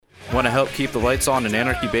Want to help keep the lights on in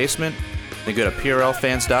Anarchy Basement? Then go to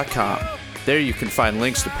PRLfans.com. There you can find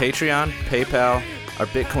links to Patreon, PayPal, our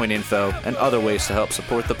Bitcoin info, and other ways to help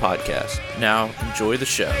support the podcast. Now, enjoy the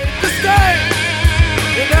show.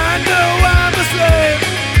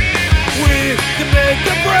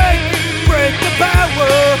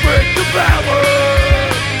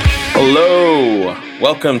 Hello,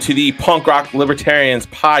 welcome to the Punk Rock Libertarians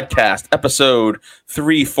podcast, episode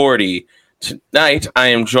 340. Tonight, I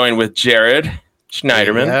am joined with Jared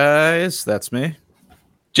Schneiderman. Hey guys, that's me.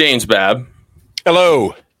 James Babb.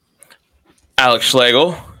 Hello. Alex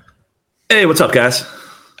Schlegel. Hey, what's up, guys?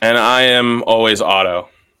 And I am Always Otto.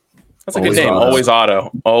 That's a good Always name. Otto. Always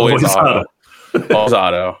Otto. Always Otto. Always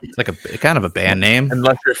Otto. It's like a kind of a band name.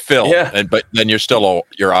 Unless you're Phil, Yeah. but then you're still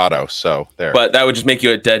you're Otto. So there. But that would just make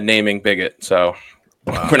you a dead naming bigot. So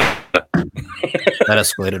we're not. That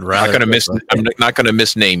escalated right. I'm not going to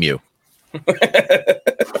misname you.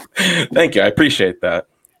 Thank you. I appreciate that.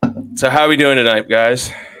 So how are we doing tonight, guys?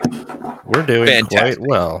 We're doing Fantastic. quite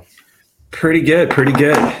well. Pretty good, pretty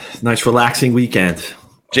good. Nice, relaxing weekend.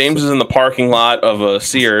 James is in the parking lot of a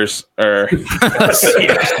Sears or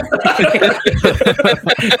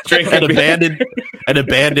drinking An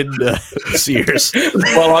abandoned Sears.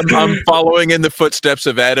 Well, I'm following in the footsteps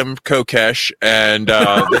of Adam Kokesh and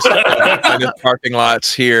this kind of parking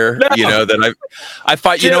lots here. No. You know that I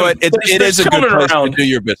fight. You Jim, know what? It there's is a good children place around. to do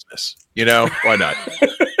your business. You know why not?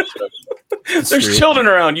 There's true. children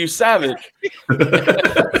around, you savage.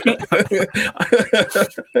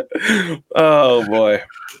 Oh boy.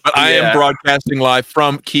 But I Yeah. am broadcasting live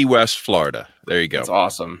from Key West, Florida. There you go. That's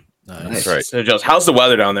awesome. Nice. That's right. So Jones, how's the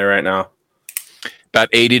weather down there right now? About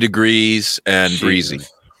 80 degrees and breezy.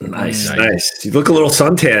 Nice, Nice. nice. You look a little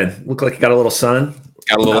suntan. Look like you got a little sun.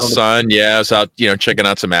 Got a little Out on the- sun. Yeah, I was out, checking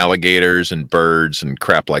out some alligators and birds and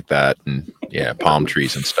crap like that. And yeah, palm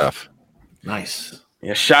trees and stuff. Nice.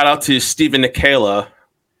 Yeah, shout out to Stephen Nikala.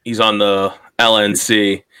 He's on the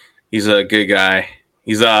LNC. He's a good guy.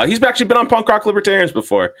 He's actually been on Punk Rock Libertarians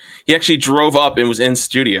before. He actually drove up and was in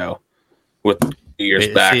studio with 2 years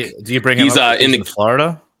Wait, back. do you bring him He's, up in in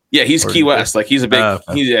Florida? Yeah, he's Or- Key West. Like he's a big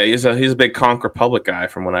okay. he's a big Conch Republic guy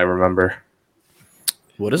from what I remember.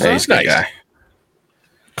 What is Yeah, that? he's a good guy.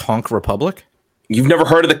 Conch Republic? You've never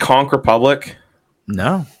heard of the Conch Republic?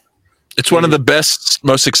 No. It's one of the best,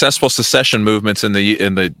 most successful secession movements in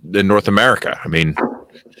North America. I mean,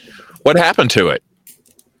 what happened to it?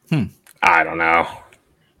 I don't know.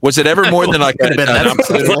 Was it ever more than like Could've been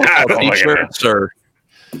that. t-shirts or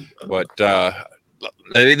what?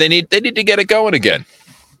 They need to get it going again.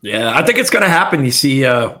 Yeah, I think it's going to happen. You see,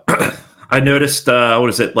 I noticed, what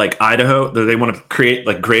is it, like Idaho? They want to create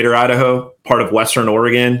like Greater Idaho, part of Western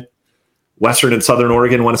Oregon. Western and Southern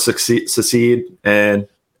Oregon want to secede, and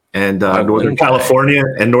Northern California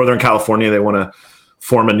they want to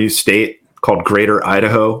form a new state called Greater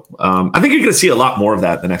Idaho. I think you're going to see a lot more of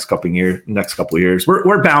that in the next couple of years.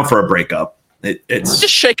 We're bound for a breakup. It's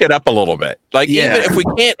Just shake it up a little bit. Like, Yeah. even if we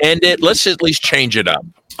can't end it, let's at least change it up.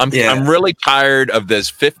 I'm really tired of this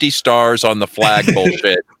 50 stars on the flag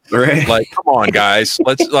bullshit. right. Like, come on, guys.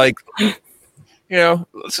 Let's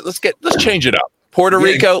change it up. Puerto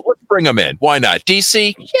Rico, let's bring them in. Why not?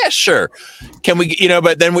 DC, yeah, sure. Can we?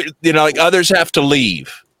 But then we, like others have to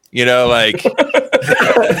leave. Like,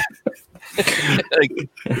 like,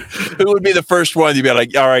 who would be the first one? You'd be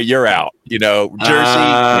like, all right, you're out. Jersey,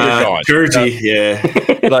 you're gone. Jersey, yeah.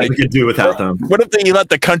 Like, We could do without them. what if they let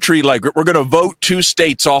the country, like, we're going to vote 2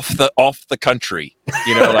 states off the country?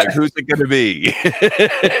 Like, who's it going to be?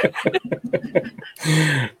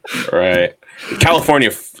 Right.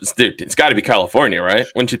 California, dude, it's got to be California, right?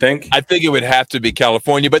 Wouldn't you think? I think it would have to be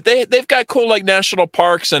California, but they've got cool like national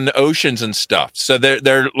parks and oceans and stuff. So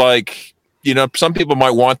they're like, some people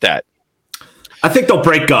might want that. I think they'll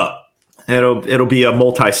break up. It'll be a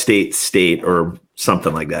multi-state state or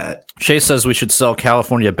something like that. Shay says we should sell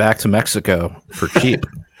California back to Mexico for cheap.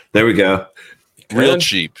 There we go. Real Really?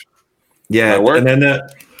 cheap. Yeah, That'll work. and then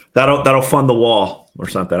that'll fund the wall or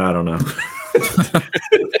something. I don't know.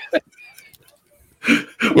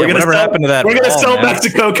 Whatever happened to that We're gonna wall, sell man?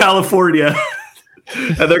 Mexico, California,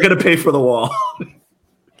 and they're gonna pay for the wall.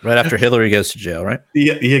 Right after Hillary goes to jail, right?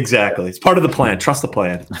 Yeah, exactly. It's part of the plan. Trust the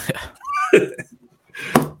plan.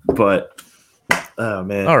 But oh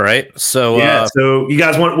man. All right. So, Yeah. So you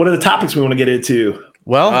guys what are the topics we want to get into?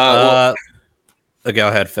 well, go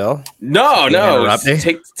ahead, Phil. No, interrupt me?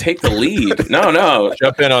 take the lead. No.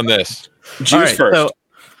 Jump in on this. Juice All right, first.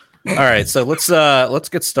 All right, so let's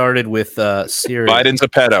get started with Syria. Biden's a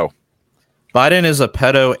pedo. Biden is a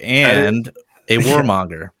pedo and a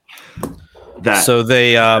warmonger. That So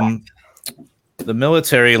they the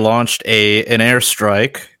military launched an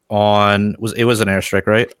airstrike on it was an airstrike,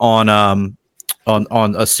 right? On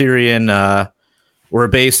a Syrian or a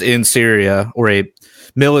base in Syria, or a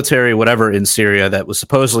military whatever in Syria that was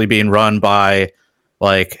supposedly being run by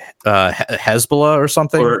like Hezbollah or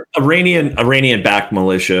something, or Iranian backed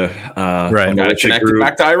militia. Right. Got to connect it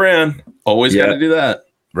back to Iran. Always got to do that.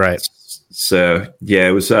 Right. So yeah,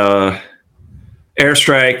 it was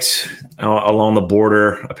airstriked along the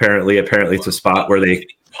border. Apparently it's a spot where they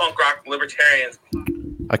punk rock libertarians.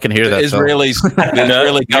 I can hear that. The Israeli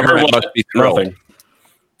government must be thrilled. Nothing.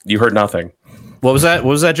 You heard nothing. What was that?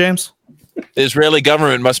 What was that, James? The Israeli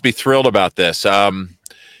government must be thrilled about this.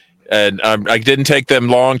 And I didn't take them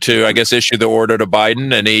long to, I guess, issue the order to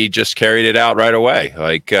Biden, and he just carried it out right away.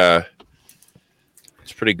 Like,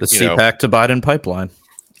 it's pretty good. The CPAC to Biden pipeline.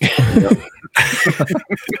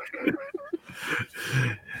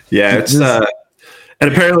 Yeah, it's and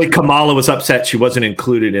apparently Kamala was upset she wasn't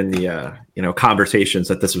included in the conversations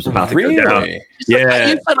that this was about to go down. Yeah,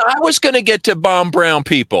 you said I was going to get to bomb brown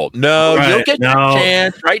people. No, Right, you'll get your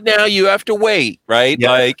chance. Right now, you have to wait. Right, Yeah.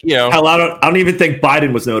 like hell, I don't even think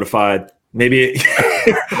Biden was notified. Maybe,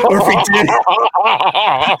 or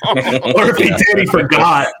if he did, he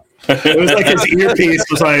forgot. It was like his earpiece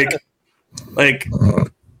was like. Like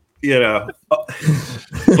it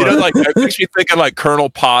makes me think of like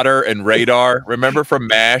Colonel Potter and Radar. Remember from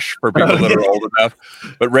MASH, for people that are old enough?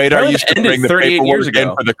 But Radar used to bring the paperwork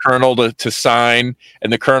in for the colonel to sign,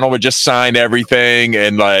 and the colonel would just sign everything,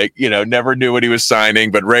 and never knew what he was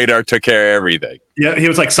signing. But Radar took care of everything. Yeah, he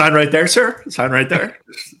was like, "Sign right there, sir. Sign right there.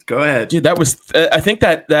 Go ahead." Dude, that was. I think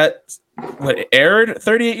that aired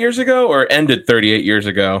 38 years ago or ended 38 years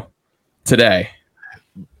ago Very today.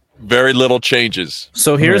 little changes.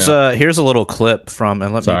 So here's a little clip from,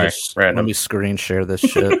 and let random. me screen share this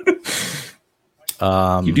shit.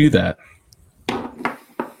 You do that.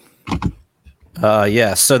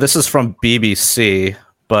 Yeah. So this is from BBC,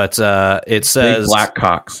 but it says Big black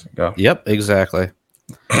cocks. Go. Yep, exactly.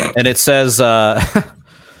 And it says, I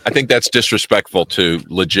think that's disrespectful to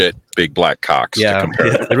legit big black cocks. yeah,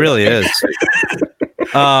 it really is.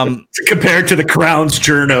 Compared to the Crown's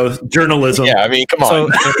journalism. Yeah, I mean, come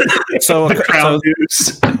on.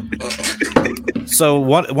 So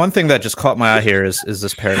one thing that just caught my eye here is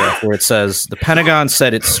this paragraph where it says the Pentagon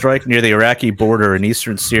said its strike near the Iraqi border in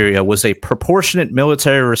eastern Syria was a proportionate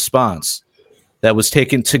military response that was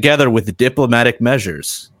taken together with diplomatic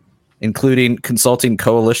measures, including consulting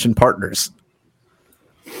coalition partners.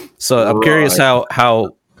 So I'm curious how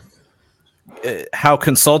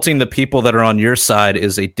consulting the people that are on your side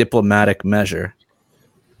is a diplomatic measure.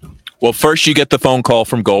 Well, first you get the phone call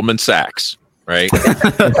from Goldman Sachs, right?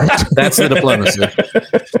 That's the diplomacy.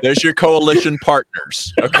 There's your coalition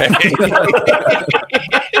partners, okay?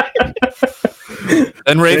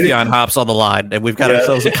 And Raytheon hops on the line, and we've got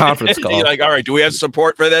ourselves a conference call. You're like, all right, do we have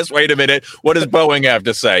support for this? Wait a minute. What does Boeing have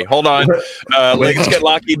to say? Hold on. Let's get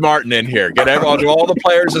Lockheed Martin in here. Do all the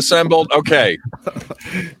players assembled? Okay.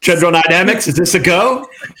 General Dynamics, is this a go?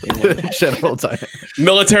 General Dynamics.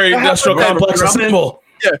 Military industrial complex assemble.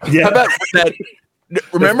 Yeah. How about that?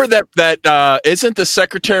 Remember that isn't the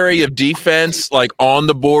Secretary of Defense like on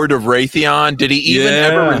the board of Raytheon? Did he even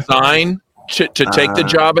ever resign to take the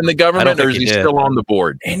job in the government, or is he still on the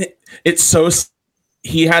board? And it's so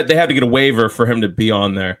they had to get a waiver for him to be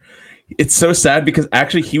on there. It's so sad because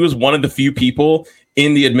actually he was one of the few people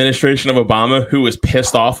in the administration of Obama who was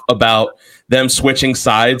pissed off about them switching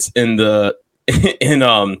sides in the I think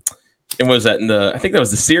that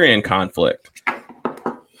was the Syrian conflict.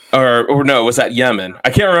 Or no, was that Yemen? I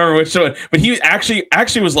can't remember which one. But he actually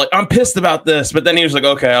was like, I'm pissed about this. But then he was like,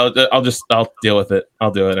 okay, I'll deal with it.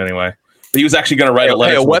 I'll do it anyway. But he was actually going to write a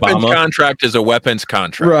letter to a weapons Obama. contract is a weapons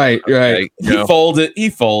contract. Right. Okay, He folded.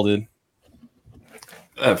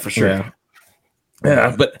 For sure.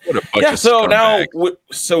 Yeah, but so now, it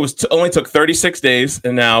only took 36 days,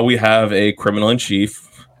 and now we have a criminal in chief,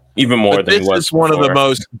 even more than this he was is one before. of the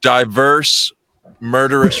most diverse,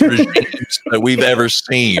 murderous regimes that we've ever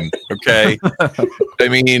seen. Okay, I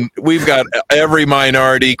mean, we've got every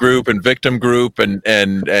minority group and victim group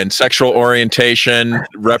and sexual orientation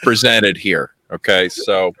represented here. Okay,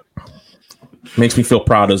 so makes me feel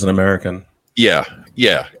proud as an American. Yeah.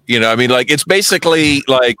 I mean, like it's basically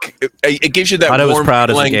like it gives you that I was warm proud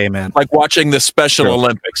feeling, as a gay man, like watching the Special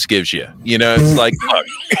Olympics gives you. It's like, look.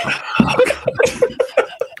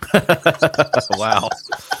 Wow.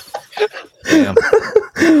 Damn.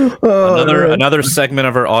 Another segment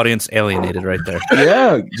of our audience alienated right there.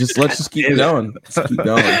 Yeah, let's just keep going.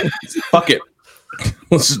 Fuck it.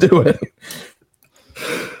 Let's just do it.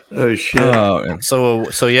 Oh shit!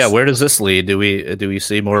 So yeah, where does this lead? Do we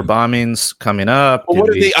see more bombings coming up? Well, what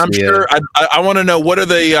are the? I'm sure. I want to know what are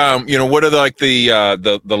the what are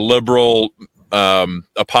the liberal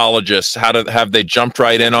apologists? Have they jumped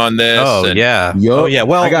right in on this? Oh yeah.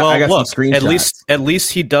 Well, I got look. Some screenshots. At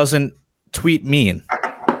least he doesn't tweet mean.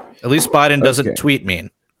 At least Biden doesn't tweet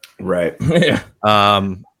mean. Right. Yeah.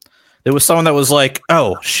 There was someone that was like,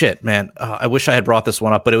 "Oh shit, man! I wish I had brought this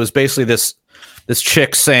one up." But it was basically this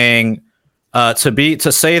chick saying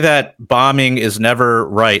to say that bombing is never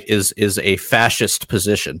right is a fascist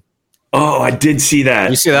position. Oh, I did see that.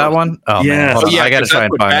 You see that one? Oh yeah. Man. I got to try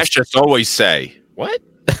and find it. Fascists always say what?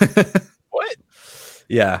 What?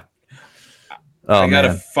 Yeah. I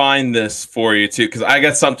gotta find this for you too, because I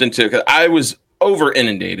got something too. Because I was over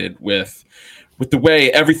inundated with the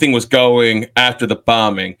way everything was going after the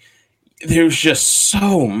bombing. There was just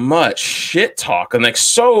so much shit talk and like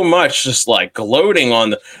so much just like gloating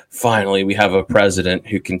on finally we have a president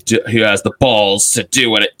who has the balls to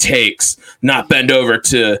do what it takes, not bend over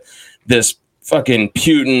to this fucking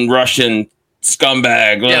Putin Russian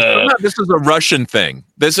scumbag. Yeah, this is a Russian thing.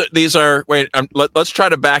 These are let's try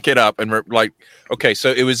to back it up and okay,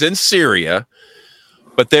 so it was in Syria,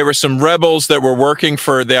 but there were some rebels that were working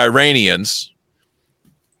for the Iranians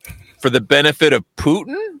for the benefit of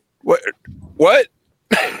Putin. What?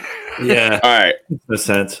 Yeah. All right. Makes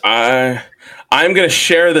sense. I'm going to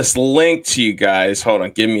share this link to you guys. Hold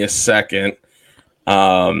on. Give me a second.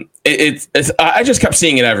 I just kept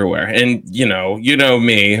seeing it everywhere. And, you know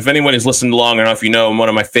me. If anyone has listened long enough, one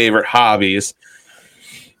of my favorite hobbies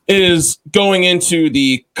is going into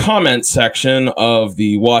the comment section of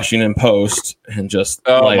the Washington Post and just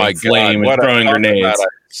lighting flame and throwing grenades.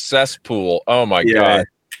 Cesspool. Oh, my God.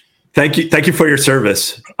 Thank you for your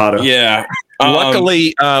service, Otto. Yeah.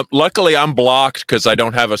 Luckily, I'm blocked because I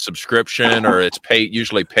don't have a subscription, or it's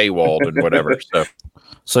usually paywalled and whatever.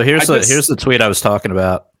 So here's the tweet I was talking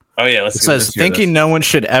about. Oh yeah, it says thinking no one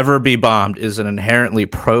should ever be bombed is an inherently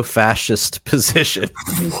pro-fascist position.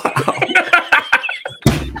 Wow.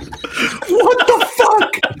 What the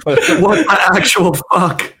fuck? What the actual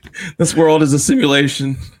fuck? This world is a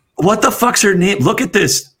simulation. What the fuck's her name? Look at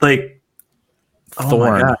this, like. Thorn. Oh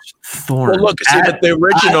my gosh. Thorn. Well, look, but the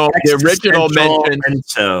original mentioned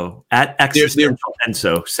Enso at existential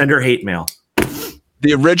Enso. Send her hate mail.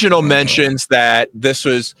 The original mentions that this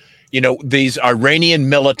was, these Iranian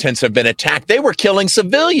militants have been attacked. They were killing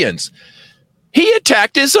civilians. He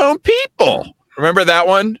attacked his own people. Remember that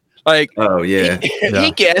one? Like, oh yeah,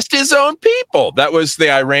 he gassed his own people. That was the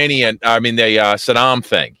Saddam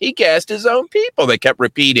thing. He gassed his own people. They kept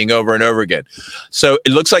repeating over and over again. So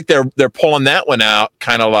it looks like they're pulling that one out,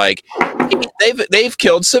 kind of like they've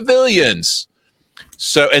killed civilians.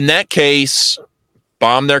 So in that case,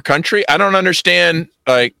 bomb their country. I don't understand,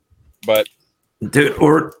 but. Dude,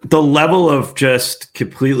 or the level of just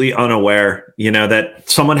completely unaware, that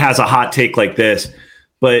someone has a hot take like this,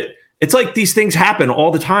 but. It's like these things happen all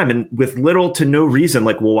the time and with little to no reason.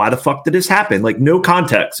 Like, well, why the fuck did this happen? Like, no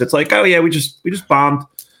context. It's like, oh yeah, we just bombed.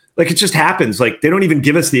 Like, it just happens. Like, they don't even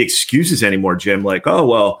give us the excuses anymore, Jim. Like, oh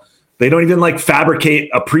well, they don't even fabricate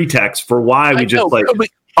a pretext for why we just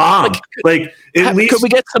bombed. At least could we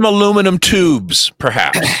get some aluminum tubes,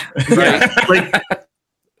 perhaps? Right?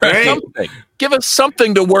 Something. Give us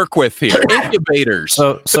something to work with here. Incubators.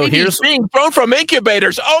 So here's being thrown from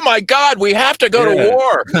incubators. Oh my God, we have to go to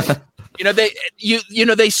war.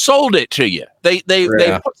 They sold it to you. They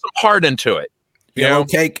put some heart into it. Yellow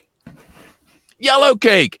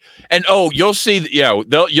cake. And you'll see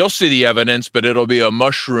you'll see the evidence, but it'll be a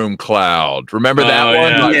mushroom cloud. Remember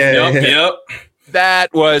that one? Yep.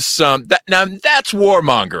 That was now that's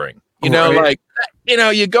warmongering. You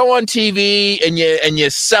go on TV and you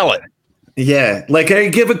sell it. Yeah, I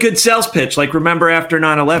give a good sales pitch. Remember after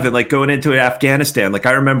 9/11, going into Afghanistan.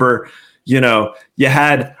 I remember, you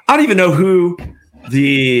had, I don't even know who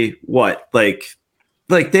they would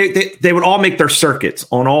all make their circuits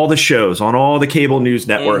on all the shows, on all the cable news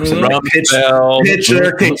networks, and pitch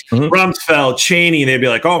their case. Rumsfeld, Cheney, they'd be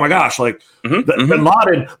like, "Oh my gosh, Bin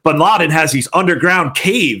Laden has these underground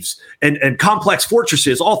caves and complex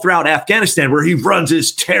fortresses all throughout Afghanistan where he runs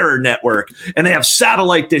his terror network, and they have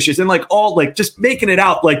satellite dishes and just making it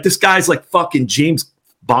out like this guy's like fucking James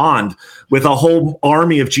Bond with a whole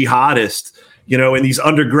army of jihadists." In these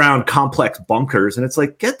underground complex bunkers. And it's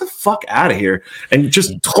like, get the fuck out of here. And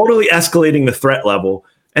just totally escalating the threat level.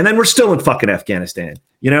 And then we're still in fucking Afghanistan,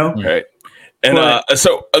 Right. And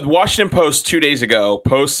so the Washington Post 2 days ago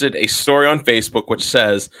posted a story on Facebook which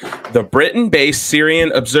says the Britain-based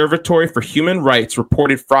Syrian Observatory for Human Rights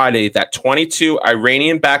reported Friday that 22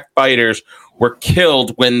 Iranian-backed fighters were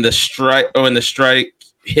killed when the strike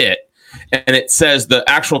hit. And it says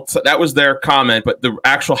that was their comment, but the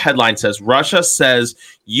actual headline says Russia says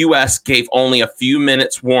U.S. gave only a few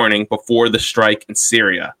minutes warning before the strike in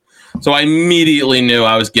Syria. So I immediately knew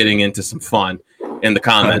I was getting into some fun in the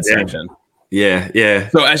comment section. Yeah.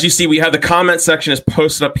 So as you see, we have the comment section is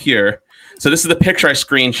posted up here. So this is the picture I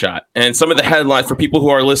screenshot, and some of the headlines for people who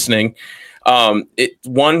are listening.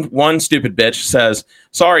 One stupid bitch says,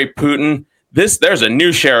 "Sorry, Putin. There's a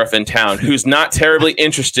new sheriff in town who's not terribly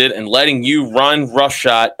interested in letting you run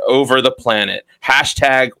roughshod over the planet.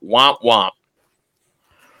 Hashtag womp womp."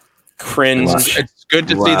 Cringe. It's good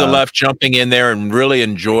to see the left jumping in there and really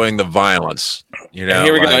enjoying the violence. You know,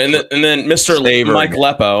 here we go. And then Mr. Mike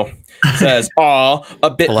Lepo says, "Aw, a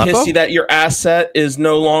bit pissy that your asset is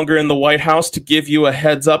no longer in the White House to give you a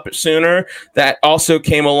heads up sooner. That also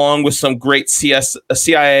came along with some great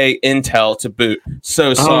CIA intel to boot.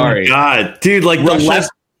 So sorry." Oh my God, dude! Like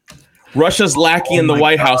Russia's lackey in the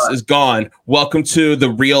White House is gone. Welcome to the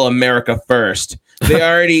real America first. They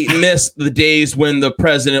already missed the days when the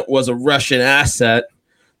president was a Russian asset.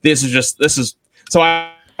 So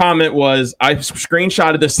I comment was, I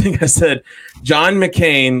screenshotted this thing. I said, John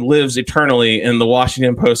McCain lives eternally in the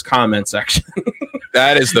Washington Post comment section.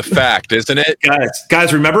 That is the fact, isn't it?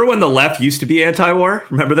 Guys, remember when the left used to be anti-war?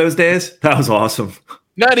 Remember those days? That was awesome.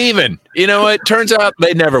 Not even. You know, it turns out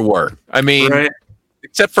they never were. I mean,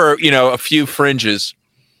 except for, a few fringes.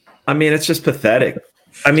 I mean, it's just pathetic.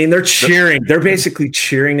 I mean, they're cheering. They're basically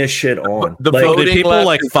cheering this shit on. Did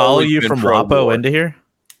people follow you from WAPO into here?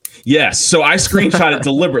 Yes. So I screenshot it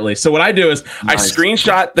deliberately. So what I do is I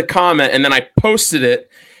screenshot the comment and then I posted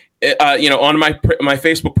it, on my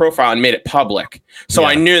Facebook profile and made it public. So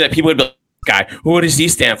I knew that people would be like, "Guy, what does he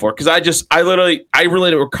stand for?" Because I literally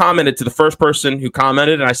commented to the first person who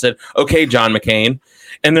commented and I said, "Okay, John McCain,"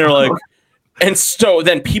 and they're like. And so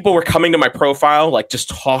then people were coming to my profile, just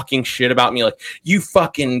talking shit about me, like, "You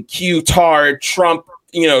fucking Q-tard, Trump,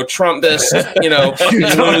 Trump this,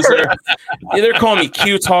 loser." They're calling me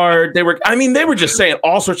Q-tard. They were just saying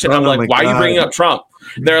all sorts of shit. I'm like, "Why are you bringing up Trump?"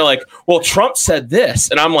 They're like, "Well, Trump said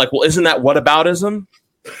this." And I'm like, "Well, isn't that whataboutism?"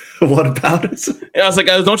 Whataboutism? And I was like,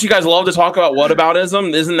 "Don't you guys love to talk about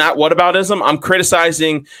whataboutism? Isn't that whataboutism?" I'm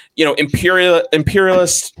criticizing,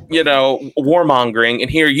 imperialist, warmongering,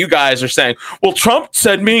 and here you guys are saying, "Well, Trump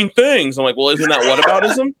said mean things." I'm like, "Well, isn't that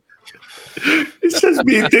whataboutism?" He says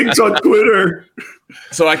mean things on Twitter.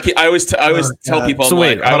 So I always tell people. So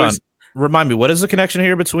wait, hold on. Remind me, what is the connection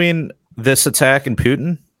here between this attack and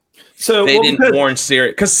Putin? So they didn't warn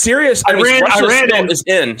Syria because Syria is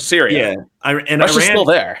in Syria. Yeah, Russia's still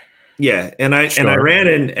there. Yeah, and Iran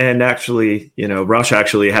and actually, Russia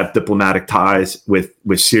actually have diplomatic ties with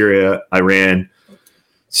Syria, Iran.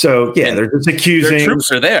 So they're just accusing. Their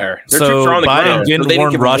troops are there. Their troops are on the ground. Didn't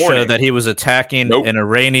warn Russia that he was attacking an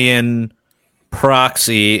Iranian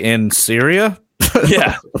proxy in Syria.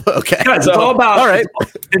 Yeah. Okay. Guys, it's all about. All right.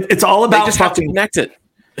 It's all about. They just have to connect it.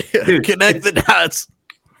 Dude, connect the dots.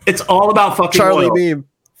 It's all about fucking Charlie oil. Beam.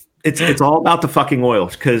 It's all about the fucking oil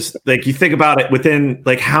because you think about it within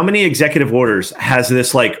how many executive orders has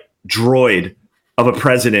this droid of a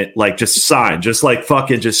president just signed, just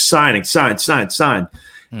sign.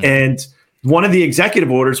 And one of the executive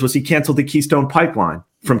orders was he canceled the Keystone Pipeline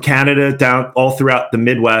from Canada down all throughout the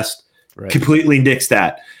Midwest, completely nixed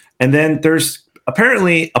that. And then there's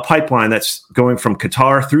apparently a pipeline that's going from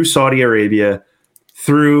Qatar through Saudi Arabia,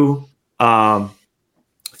 through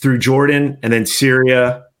Jordan, and then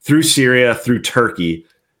Syria, through Turkey.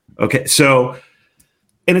 Okay, so,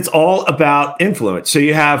 and it's all about influence. So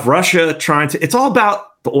you have Russia it's all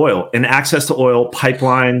about the oil and access to oil,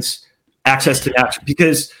 pipelines, access to that,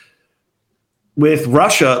 because with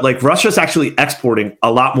Russia, Russia's actually exporting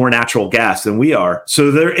a lot more natural gas than we are.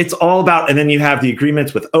 So it's all about, and then you have the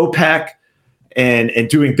agreements with OPEC and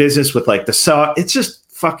doing business with the Saudi. It's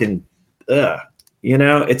just fucking,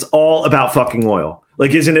 it's all about fucking oil.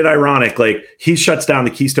 Isn't it ironic? He shuts down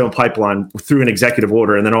the Keystone Pipeline through an executive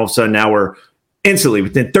order, and then all of a sudden now we're instantly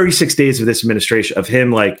within 36 days of this administration of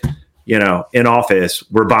him, in office,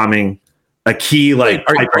 we're bombing a key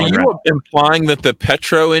are you implying that the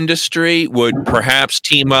petro industry would perhaps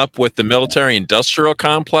team up with the military industrial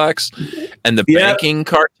complex and the banking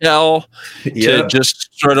cartel to just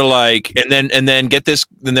sort of and then get this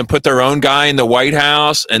and then put their own guy in the White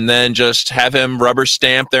House and then just have him rubber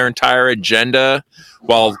stamp their entire agenda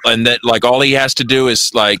and then all he has to do is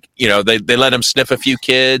they let him sniff a few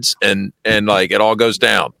kids and it all goes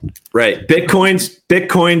down. Right. Bitcoin's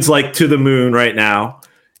to the moon right now.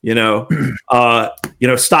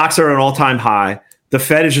 Stocks are at an all-time high. the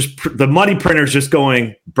Fed is just the money printer is just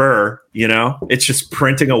going burr, it's just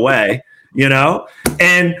printing away,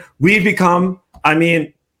 and we've become,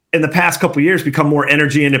 in the past couple of years, become more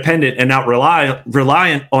energy independent and not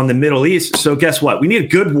reliant on the Middle East. So guess what? We need a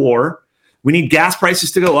good war. We need gas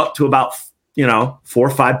prices to go up to about, $4 or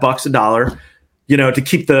 $5 a dollar, to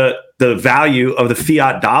keep the value of the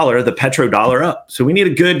fiat dollar, the petrodollar up. So we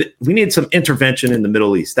need some intervention in the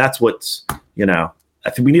Middle East. That's what's, I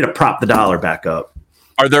think we need to prop the dollar back up.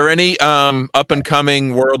 Are there any up and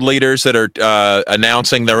coming world leaders that are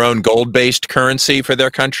announcing their own gold-based currency for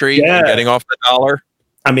their country and getting off the dollar?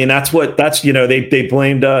 They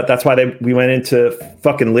blamed, that's why we went into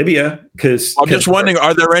fucking Libya. Cause I'm just wondering,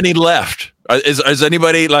 are there any left? Is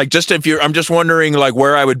anybody I'm just wondering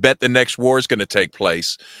where I would bet the next war is going to take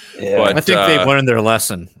place. Yeah. But, I think they've learned their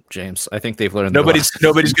lesson, James. I think they've learned nobody's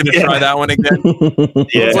going to try that one again.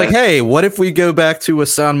 It's like, hey, what if we go back to a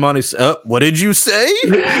sound money? What did you say?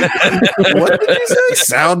 What did you say?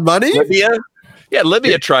 Sound money? Libya? Yeah,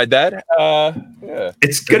 Libya tried that.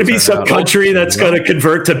 It's going to be some country that's going to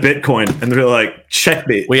convert to Bitcoin, and they're like,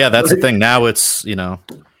 checkmate. Well, yeah, that's the thing. Now it's, the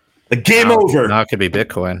game over. Now it could be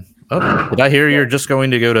Bitcoin. Oh, did I hear you're just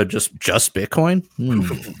going to go to just Bitcoin?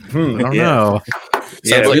 I don't know.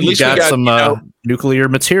 Yeah, at least we got some nuclear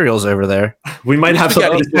materials over there. We might have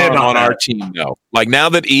something to say on our team, though. Now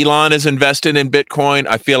that Elon is invested in Bitcoin,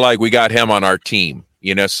 I feel like we got him on our team.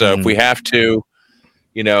 So if we have to,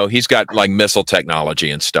 he's got missile technology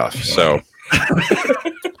and stuff. So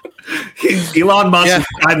Elon Musk is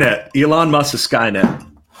Skynet. Elon Musk is Skynet.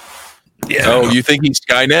 Yeah. Oh, you think he's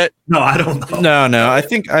Skynet? No, I don't know. No, I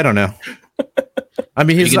don't know. I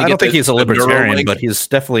don't think he's a libertarian, but he's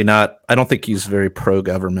definitely not. I don't think he's very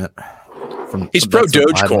pro-government. He's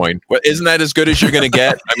pro-Dogecoin. Isn't that as good as you're going to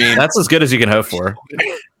get? That's as good as you can hope for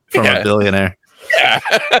from a billionaire. Yeah.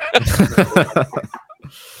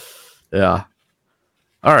 Yeah.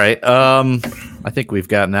 All right. I think we've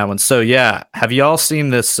gotten that one. So yeah, have you all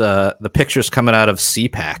seen this? The pictures coming out of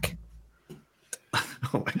CPAC.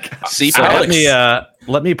 Oh my god! CPAC.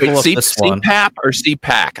 Let me pull up this one. CPAP or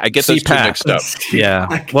CPAC? I get those two mixed up.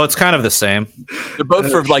 Yeah. Well, it's kind of the same. They're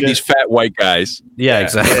both for these fat white guys. Yeah,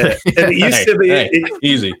 exactly. It used to be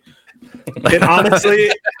easy. And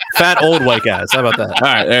honestly, fat old white guys. How about that?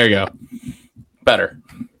 All right, there you go. Better.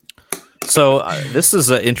 So this is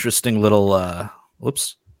an interesting little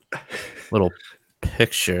little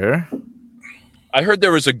picture. I heard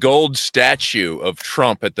there was a gold statue of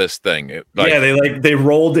Trump at this thing. They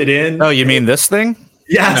rolled it in. Oh, you mean this thing?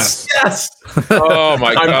 Yes. Oh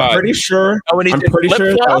my god! I'm pretty sure.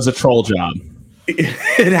 That was a troll job.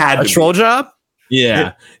 It had a troll job.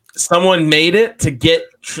 Yeah, someone made it to get.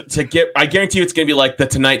 I guarantee you, it's gonna be like the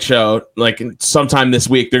Tonight Show. Sometime this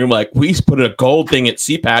week, they're gonna be like, we put a gold thing at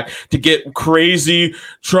CPAC to get crazy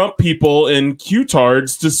Trump people in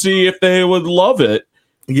Q-tards to see if they would love it.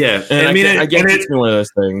 Yeah, and I guess it's one of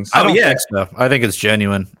those things. I don't think so. I think it's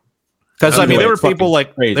genuine. Because there were people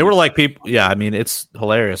crazy. They were like people. Yeah, it's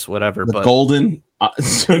hilarious. Whatever. But golden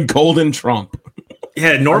Trump.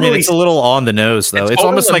 Yeah, normally it's a little on the nose though. It's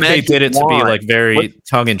almost like they did it to be very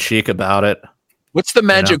tongue in cheek about it. What's the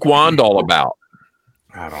magic wand all about?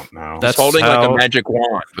 I don't know. That's holding like a magic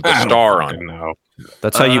wand with a star on it.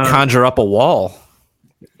 That's how you conjure up a wall.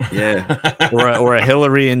 Yeah, or a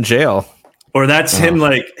Hillary in jail. Or that's him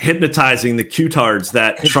hypnotizing the Q-tards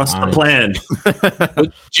that trust the plan.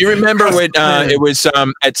 Do you remember when it was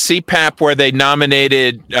at CPAP where they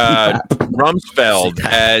nominated Rumsfeld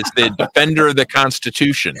as the defender of the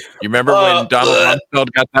Constitution? You remember when Donald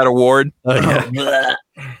Rumsfeld got that award?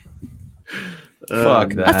 Fuck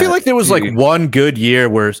that. I feel like there was one good year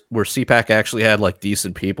where CPAC actually had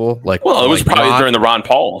decent people. It was probably during the Ron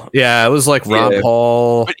Paul. Yeah, it was Ron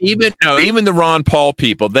Paul. But even the Ron Paul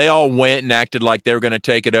people, they all went and acted like they were going to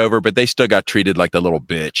take it over, but they still got treated like the little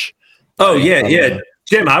bitch. Oh yeah.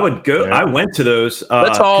 Jim, I would go. Yeah. I went to those.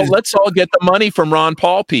 Let's all get the money from Ron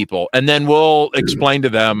Paul people, and then we'll explain to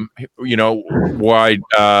them, why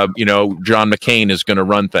John McCain is going to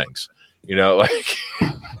run things.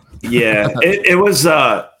 Yeah, it was.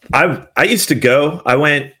 I used to go. I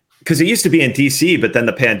went because it used to be in DC, but then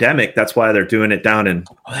the pandemic. That's why they're doing it down in.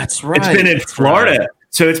 Oh, that's right. It's been in Florida, right.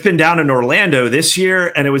 So it's been down in Orlando this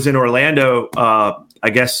year, and it was in Orlando. I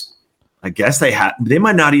guess they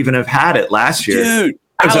might not even have had it last year. Dude,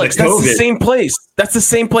 Alex, that's the same place. That's the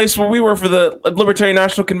same place where we were for the Libertarian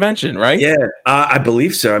National Convention, right? Yeah, I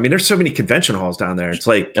believe so. There's so many convention halls down there. It's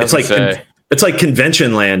like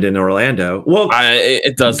convention land in Orlando. Well,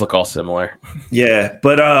 it does look all similar. Yeah,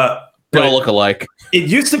 but they all look alike. It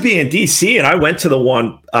used to be in DC, and I went to the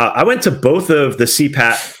one. I went to both of the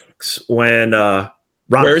CPACs when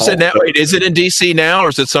Where is it now? Wait, is it in DC now or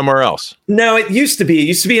is it somewhere else? No, it used to be. It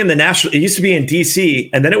used to be in the national. It used to be in DC,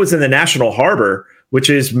 and then it was in the National Harbor, which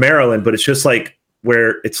is Maryland, but it's just like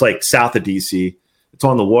where it's like south of DC. It's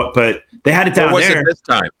on the water, but they had it down there. It this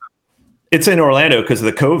time? It's in Orlando because of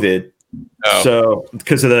the COVID. Oh. So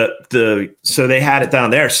because of so they had it down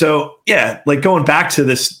there. So yeah, like going back to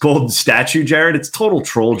this golden statue, Jared, it's total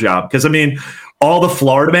troll job. Because I mean, all the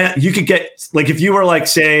Florida man, you could get like if you were like,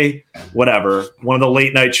 say, whatever, one of the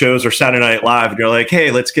late night shows or Saturday Night Live, and you're like,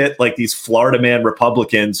 hey, let's get like these Florida man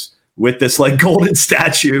Republicans with this like golden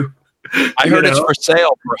statue. I heard it's for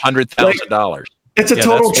sale for $100,000. It's a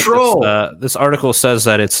total troll. This article says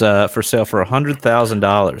that it's for sale for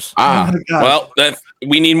 $100,000. Well,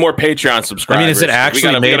 we need more Patreon subscribers. I mean, is it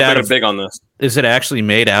actually made out of big on this? Is it actually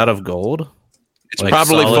made out of gold? It's like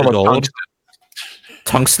probably full of gold.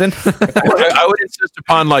 Tungsten. I would insist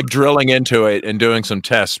upon like drilling into it and doing some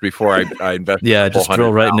tests before I invest. Yeah, just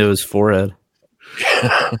drill right into his forehead.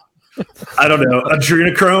 I don't know,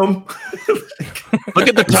 adrenochrome. Look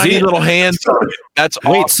at the tiny little hands. That's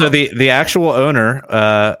awesome. So the actual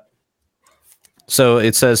owner. So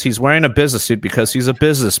it says he's wearing a business suit because he's a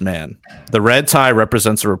businessman. The red tie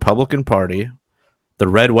represents the Republican Party. The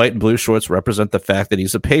red, white, and blue shorts represent the fact that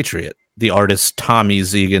he's a patriot. The artist Tommy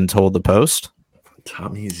Zegan told the Post.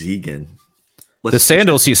 Tommy Zegan. The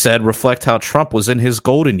sandals, he said, reflect how Trump was in his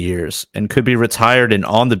golden years and could be retired and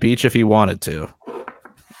on the beach if he wanted to.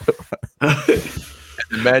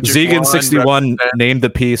 Zegan 61 named the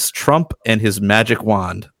piece Trump and His Magic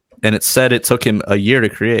Wand, and it said it took him a year to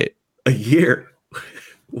create. A year?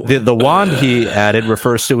 The wand, he added,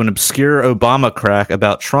 refers to an obscure Obama crack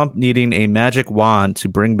about Trump needing a magic wand to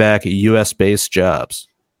bring back U.S.-based jobs.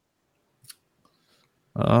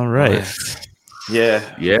 All right.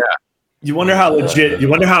 Yeah. You wonder how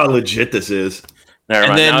legit this is.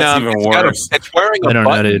 And then it's even worse. It's wearing a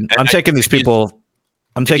button. I'm taking these people.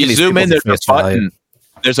 I'm taking these zoom people in. There's a button.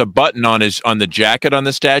 There's a button on the jacket on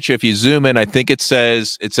the statue. If you zoom in, I think it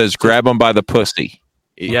says grab him by the pussy.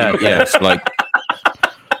 Yeah. Yes.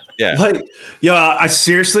 I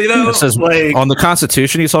seriously though. It says like on the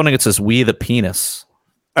Constitution he's holding. It says "We the penis."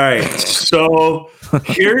 All right. So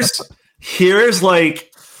here's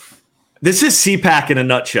like this is CPAC in a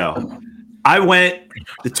nutshell. I went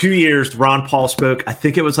the 2 years Ron Paul spoke. I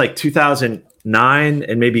think it was like 2009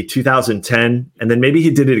 and maybe 2010, and then maybe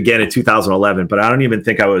he did it again in 2011. But I don't even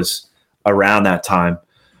think I was around that time.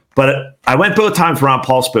 But I went both times Ron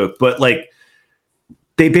Paul spoke. But like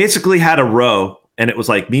they basically had a row. And it was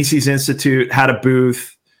like Mises Institute had a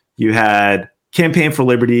booth. You had Campaign for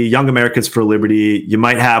Liberty, Young Americans for Liberty. You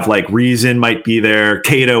might have like Reason might be there,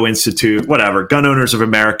 Cato Institute, whatever. Gun Owners of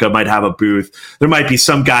America might have a booth. There might be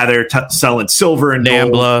some guy there selling silver and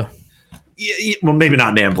NAMBLA. Yeah, well, maybe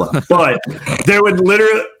not NAMBLA, but there would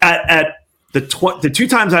literally at the two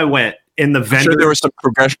times I went in the vendor. I'm sure there were some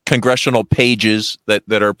congressional pages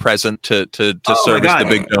that are present to service the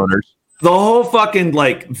big donors. The whole fucking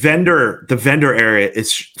like the vendor area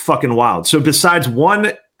is fucking wild. So besides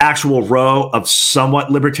one actual row of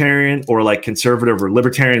somewhat libertarian or like conservative or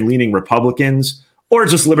libertarian leaning Republicans, or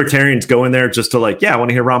just libertarians going there just to like, I want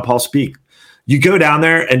to hear Ron Paul speak. You go down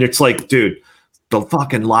there and it's like, dude, the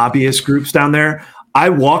fucking lobbyist groups down there. I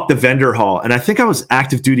walked the vendor hall and I think I was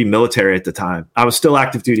active duty military at the time. I was still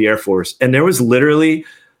active duty Air Force. And there was literally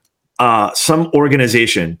some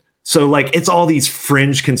organization. So like it's all these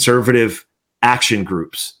fringe conservative action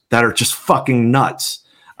groups that are just fucking nuts.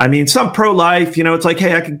 I mean, some pro-life, it's like,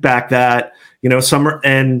 hey, I can back that,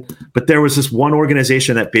 but there was this one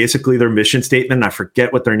organization that basically their mission statement, and I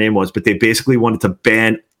forget what their name was, but they basically wanted to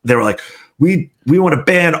ban, they were like, we want to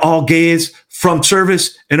ban all gays from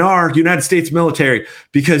service in our United States military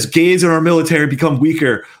because gays in our military become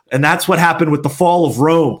weaker. And that's what happened with the fall of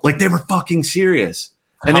Rome. Like they were fucking serious.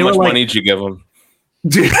 And how much money did you give them?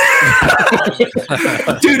 Dude,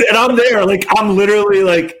 and I'm there, like I'm literally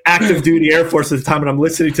like active duty Air Force at the time, and I'm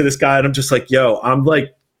listening to this guy, and I'm just like, I'm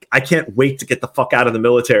like, I can't wait to get the fuck out of the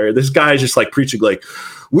military. This guy is just like preaching, like,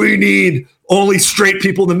 we need only straight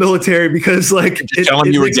people in the military because, like, tell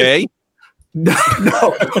him you were gay. No.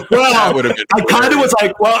 Well, I kind of was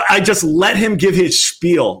like, I just let him give his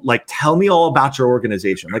spiel, like, tell me all about your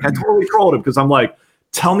organization. Like, I totally trolled him because I'm like,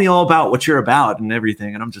 tell me all about what you're about and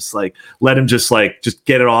everything. And I'm just like, let him just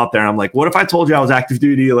get it all out there. And I'm like, what if I told you I was active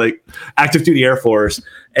duty Air Force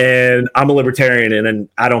and I'm a libertarian and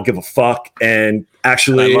I don't give a fuck. And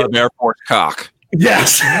actually I love Air Force cock.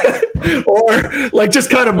 Yes. Or like just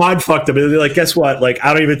kind of mind fucked them. And they're like, guess what? Like,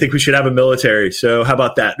 I don't even think we should have a military. So how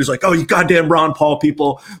about that? It's like, oh, you goddamn Ron Paul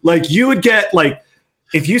people. Like you would get like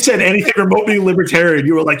if you said anything remotely libertarian,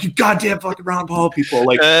 you were like, you goddamn fucking Ron Paul people.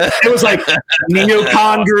 Like it was like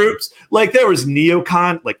neocon groups. Like there was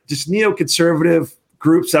neocon, like just neoconservative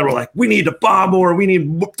groups that were like, we need to bomb more, we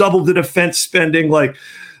need double the defense spending. Like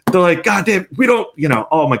they're like, God damn, we don't,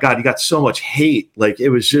 oh my God, you got so much hate. Like it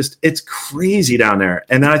was just, it's crazy down there.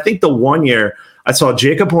 And then I think the one year I saw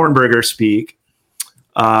Jacob Hornberger speak,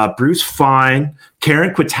 Bruce Fine,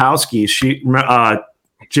 Karen Kwiatkowski. She,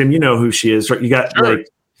 Jim, you know who she is, right? You got like,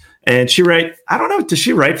 and she I don't know, does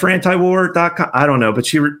she write for antiwar.com? I don't know, but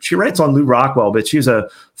she writes on Lou Rockwell, but she's a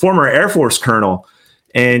former Air Force colonel,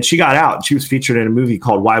 and she got out. She was featured in a movie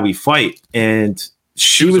called Why We Fight, and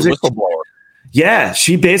she was a whistleblower. Yeah,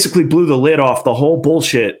 she basically blew the lid off the whole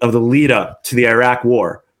bullshit of the lead up to the Iraq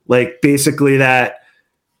War. Like basically that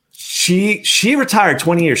she retired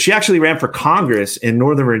 20 years. She actually ran for Congress in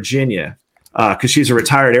Northern Virginia because she's a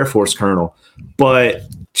retired Air Force colonel, but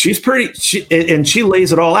she's and she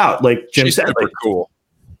lays it all out. Like Jim said, like, cool.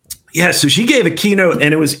 Yeah. So she gave a keynote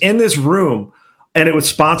and it was in this room and it was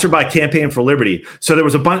sponsored by Campaign for Liberty. So there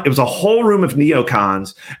was it was a whole room of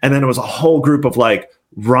neocons. And then it was a whole group of like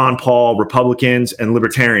Ron Paul Republicans and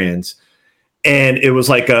libertarians. And it was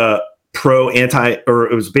like a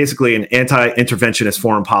it was basically an anti-interventionist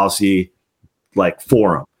foreign policy like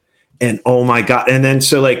forum. And oh my God. And then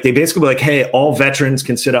so like they basically were like, hey, all veterans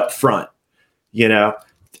can sit up front, and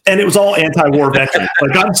it was all anti-war veterans.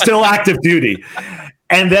 Like I'm still active duty.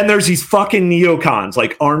 And then there's these fucking neocons,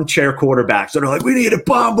 like armchair quarterbacks that are like, we need to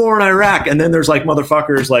bomb more in Iraq. And then there's like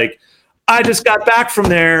motherfuckers like, I just got back from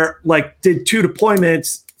there, like did 2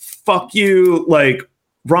 deployments. Fuck you. Like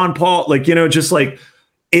Ron Paul, like, just like,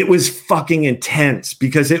 it was fucking intense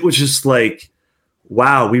because it was just like,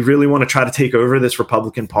 wow, we really want to try to take over this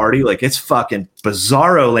Republican Party. Like it's fucking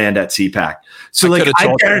bizarro land at CPAC. So like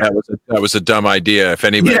that was a dumb idea. If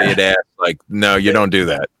anybody had asked, like, no, you don't do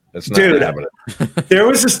that. That's not happening. There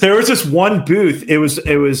was this one booth. It was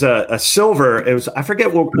a silver. It was, I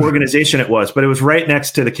forget what organization it was, but it was right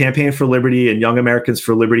next to the Campaign for Liberty and Young Americans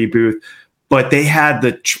for Liberty booth. But they had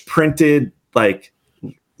the printed like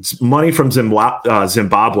money from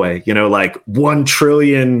Zimbabwe, like 1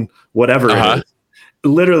 trillion, whatever it is,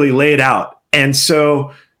 literally laid out. And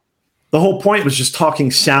so the whole point was just talking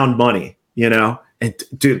sound money, and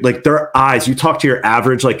dude, like their eyes, you talk to your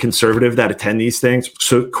average, like conservative that attend these things,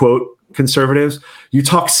 so quote conservatives, you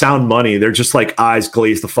talk sound money. They're just like eyes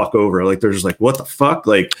glazed the fuck over. Like they're just like, what the fuck?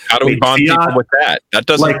 Like, how do we bond people with that? That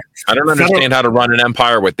doesn't, like, I don't understand how to run an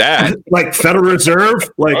empire with that. Like Federal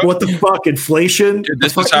Reserve, like what the fuck? Inflation. Dude,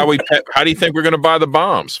 this is how do you think we're going to buy the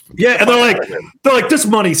bombs? Yeah. And they're like, this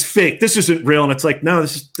money's fake. This isn't real. And it's like, no,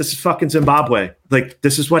 this is fucking Zimbabwe. Like,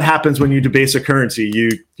 this is what happens when you debase a currency.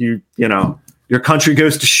 Your country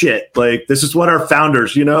goes to shit. Like, this is what our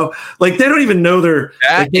founders, like they don't even know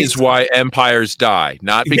That is why empires die,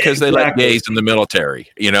 not because they let gays in the military.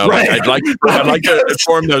 Right. I'd like to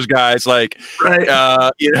inform those guys. Like,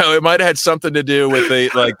 it might have had something to do with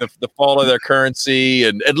the fall of their currency,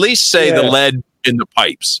 and at least say the lead in the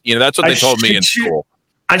pipes. That's what they told me in school.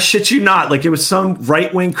 I shit you not. Like it was some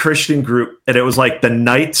right-wing Christian group and it was like the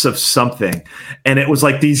Knights of something. And it was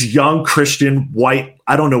like these young Christian white,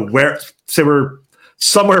 I don't know where they were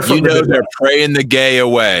somewhere from they're praying the gay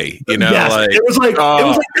away, Yes, like it was like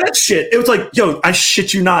that shit. It was like, yo, I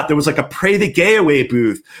shit you not. There was like a pray the gay away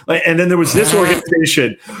booth. Like, and then there was this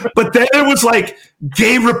organization, but then there was like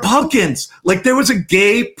gay Republicans. Like there was a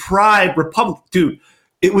gay pride Republic, dude.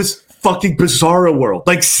 It was fucking bizarro world.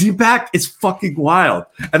 Like CPAC is fucking wild.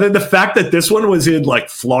 And then the fact that this one was in like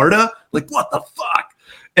Florida, like what the fuck?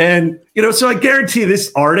 And, so I guarantee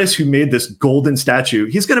this artist who made this golden statue,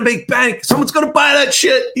 he's going to make bank. Someone's going to buy that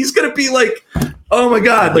shit. He's going to be like, oh my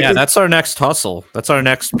God. Like, that's our next hustle. That's our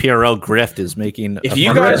next PRL grift is making. If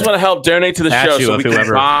you guys want to help donate to the show so we can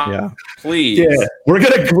buy, please. Yeah, we're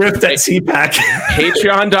going to grift at CPAC.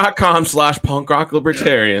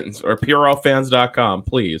 Patreon.com/punkrockllibertarians or PRLfans.com,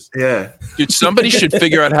 please. Yeah. Dude, somebody should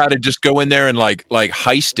figure out how to just go in there and like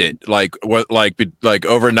heist it. Like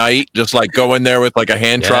overnight, just like go in there with like a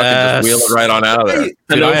hand truck and just wheel it right on out of there.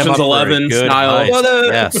 An Ocean's 11 style.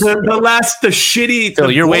 The shitty. So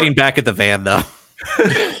you're waiting back at the van though.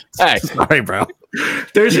 Hey, sorry, bro.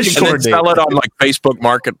 There's a short sell it on like Facebook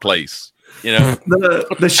Marketplace. The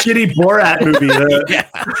shitty Borat movie. The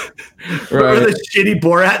shitty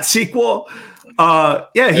Borat sequel.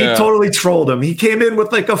 He totally trolled him. He came in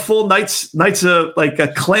with like a full Knights like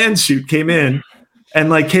a clan suit. Came in I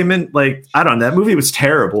don't know. That movie was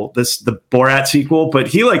terrible. The Borat sequel, but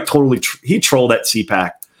he like totally he trolled at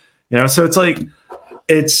CPAC. So it's like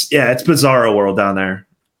it's bizarro world down there.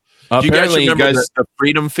 Do you guys remember the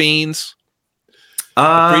Freedom Fiends?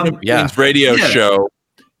 Freedom Dean's radio show,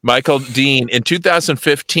 Michael Dean, in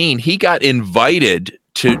 2015, he got invited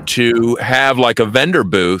to have like a vendor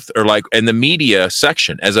booth or like in the media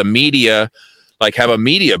section as a media, like have a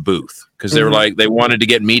media booth because they were like, they wanted to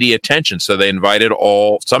get media attention. So they invited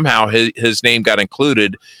somehow his name got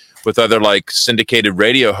included with other like syndicated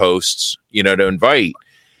radio hosts, to invite.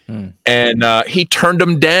 And he turned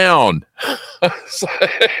them down.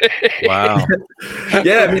 Wow.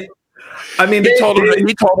 Yeah. I mean, he told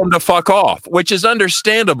him to fuck off, which is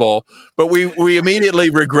understandable, but we immediately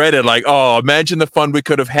regretted, like, oh, imagine the fun we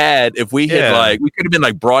could have had if we had we could have been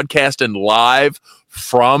like broadcasting live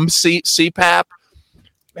from CPAP.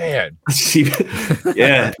 Man.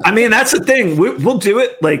 Yeah. I mean, that's the thing. We'll do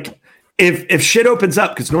it like if shit opens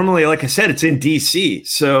up, because normally, like I said, it's in DC,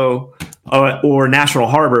 so or National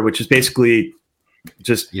Harbor, which is basically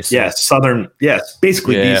just southern,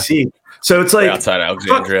 basically DC. So it's like outside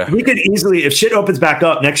Alexandria. We could easily, if shit opens back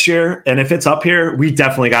up next year, and if it's up here, we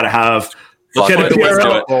definitely got to have a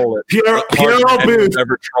PRL booth.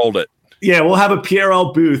 Never trolled it. Yeah, we'll have a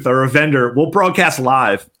PRL booth or a vendor. We'll broadcast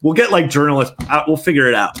live. We'll get like journalists out. We'll figure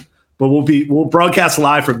it out. But we'll broadcast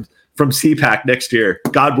live from CPAC next year.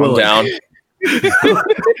 God willing. I'm down.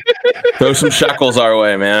 Throw some shekels our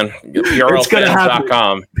way, man.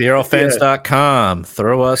 PRLfans.com. PRLfans.com.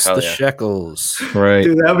 Throw us the shekels. Right.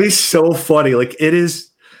 Dude, that'd be so funny. Like it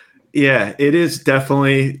is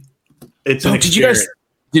definitely did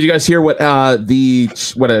you guys hear what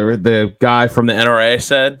the guy from the NRA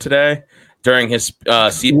said today during his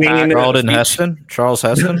CPAC? Charles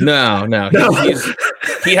Heston? No.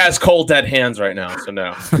 He has cold dead hands right now, so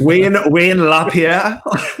no. Wayne LaPierre?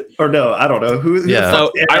 Or no, I don't know.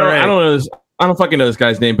 I don't know. I don't fucking know this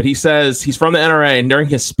guy's name, but he says he's from the NRA, and during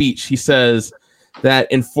his speech, he says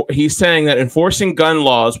that he's saying that enforcing gun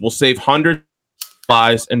laws will save hundreds of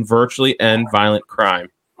lives and virtually end violent crime.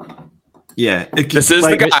 Yeah, this is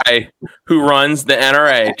the guy who runs the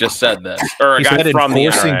NRA. Just said this, or a guy from the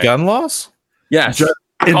NRA. Gun laws. Yes,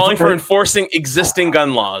 calling for enforcing existing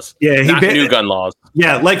gun laws. Yeah, not new gun laws.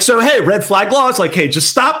 Yeah, like so. Hey, red flag laws. Like, hey, just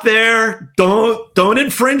stop there. Don't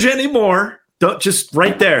infringe anymore. Don't just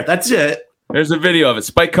right there. That's it. There's a video of it.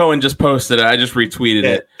 Spike Cohen just posted it. I just retweeted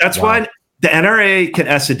it. That's why the NRA can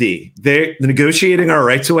S a D. They're negotiating our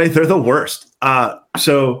rights away. They're the worst.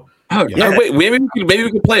 Wait, maybe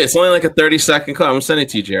we can play it. It's only like a 30-second clip. I'm gonna send it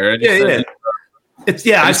to you, Jared.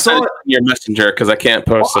 I saw it in your messenger because I can't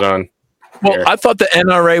post it on. Well, I thought the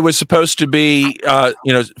NRA was supposed to be,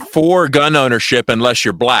 for gun ownership unless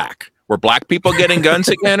you're black. Were black people getting guns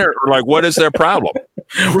again, or like what is their problem?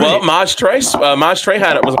 Well, Maj Trey was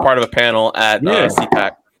a part of a panel at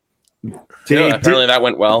CPAC. Apparently that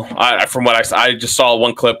went well. From what I just saw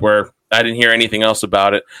one clip where I didn't hear anything else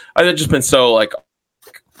about it. I've just been so like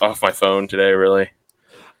off my phone today, really.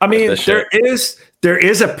 I mean, there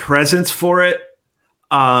is a presence for it.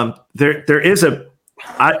 There is a.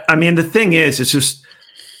 I mean, the thing is, it's just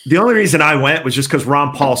the only reason I went was just because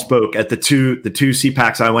Ron Paul spoke at the two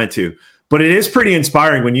CPACs I went to. But it is pretty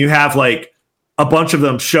inspiring when you have like a bunch of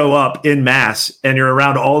them show up in mass and you're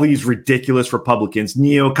around all these ridiculous Republicans,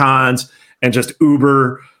 neocons, and just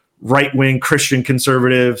uber right-wing Christian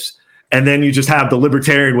conservatives. And then you just have the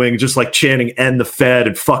libertarian wing just like chanting "end the Fed"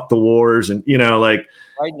 and "fuck the wars," and like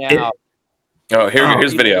right now.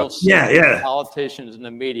 Here's video. Yeah. Politicians and the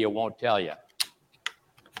media won't tell you.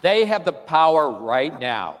 They have the power right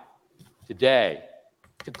now, today,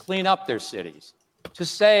 to clean up their cities, to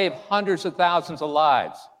save hundreds of thousands of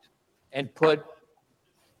lives, and put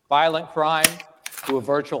violent crime to a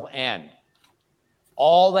virtual end.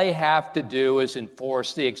 All they have to do is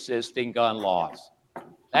enforce the existing gun laws.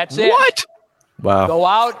 That's it. What? Wow. Go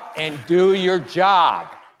out and do your job.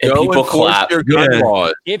 And people clap. Your gun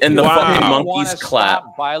laws. If and you the fucking want monkeys to clap.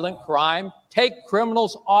 Stop violent crime, take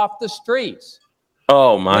criminals off the streets.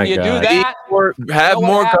 Oh my when you God. do that, have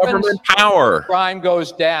more government power. Crime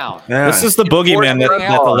goes down. Yeah. This is the boogeyman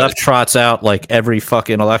that the left trots out like every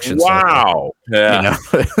fucking election. Wow. Yeah.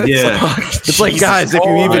 Yeah. It's like, guys, if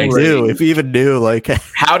you even knew, like,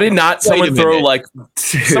 how did not someone throw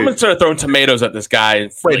someone started throwing tomatoes at this guy?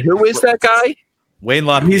 Wait, who is that guy? Wayne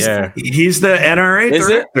LaPierre. He's the NRA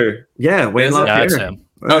director. Yeah, Wayne LaPierre. That's him.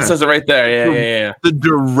 Oh, it says it right there. Yeah. The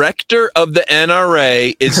director of the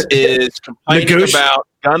NRA is complaining about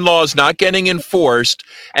gun laws not getting enforced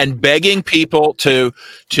and begging people to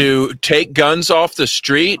take guns off the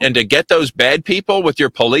street and to get those bad people with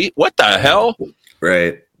your police. What the hell?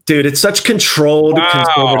 Right. Dude, it's such controlled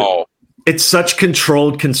Wow. It's such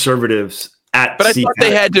controlled conservatives. But I thought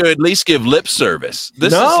they had to at least give lip service.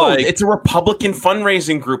 It's a Republican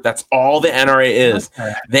fundraising group. That's all the NRA is.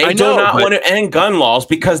 They do not want to end gun laws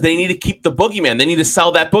because they need to keep the boogeyman. They need to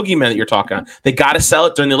sell that boogeyman that you're talking about. They got to sell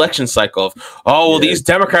it during the election cycle. These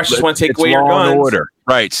Democrats just want to take away your guns. Order.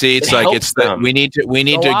 Right. See, it's like we need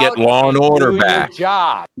to get law and order back.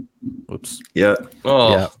 Job. Oops. Yeah.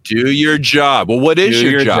 Oh. Yeah. Do your job. Well, what is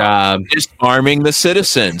your job? Disarming the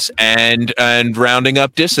citizens and rounding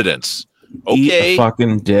up dissidents. Okay. Eat a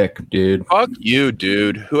fucking dick, dude. Fuck you,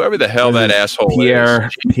 dude. Whoever the hell that asshole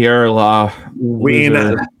is. Pierre La.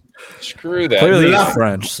 Screw that. Clearly he's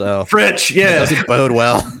French, so. French, yeah. Doesn't bode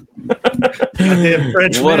well.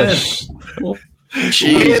 French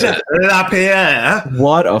Jesus.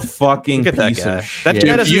 What a fucking Look at piece that guy. of shit. That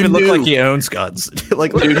guy doesn't even look like he owns guns.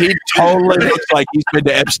 Like, dude, he totally looks like he's been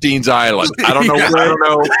to Epstein's Island. I don't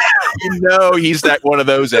know. You know, he's one of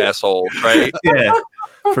those assholes, right? Yeah,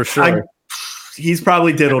 for sure. He's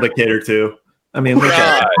probably diddled a kid or two. I mean, look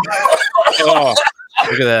at look at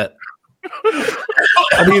that.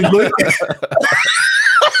 I mean, look at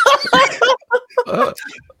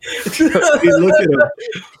him.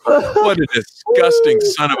 What a disgusting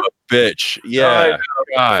son of a bitch. Yeah.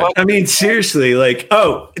 God. I mean, seriously,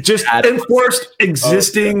 just enforced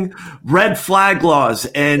existing red flag laws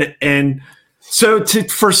and so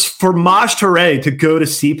for Maj Touré to go to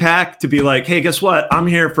CPAC to be like, hey, guess what? I'm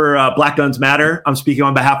here for Black Guns Matter. I'm speaking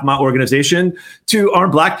on behalf of my organization to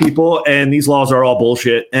arm black people, and these laws are all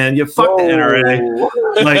bullshit. And you fuck the NRA,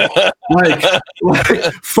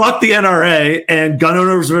 fuck the NRA. And Gun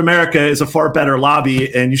Owners of America is a far better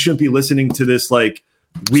lobby, and you shouldn't be listening to this. So wait,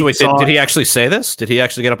 did he actually say this? Did he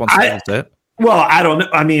actually get up on stage and say it? Well, I don't know.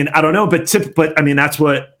 I mean, I don't know, but I mean, that's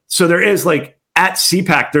what. So there is at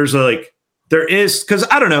CPAC, there's there is, because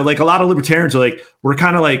I don't know, a lot of libertarians are we're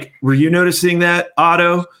kind of were you noticing that,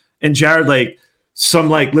 Otto and Jared, some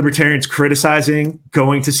libertarians criticizing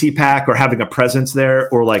going to CPAC or having a presence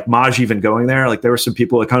there, or Maj even going there? There were some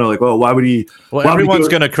people kind of oh, why would he? Well, everyone's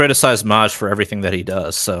going to criticize Maj for everything that he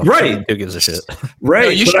does. So right, who gives a shit? Right, no,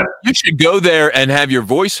 you should go there and have your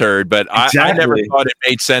voice heard. But exactly. I never thought it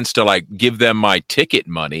made sense to give them my ticket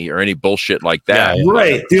money or any bullshit like that. Yeah,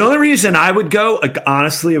 right. The only reason I would go,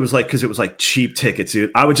 honestly, it was because it was cheap tickets,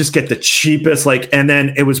 dude. I would just get the cheapest, and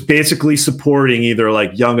then it was basically supporting either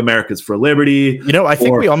Young Americans for Liberty. I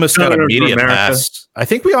think we almost got a media pass. I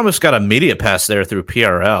think we almost got a media pass there through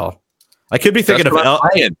PRL. I could be thinking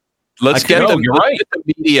Let's get the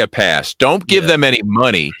media pass. Don't give them any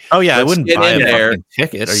money. Oh yeah, I wouldn't buy a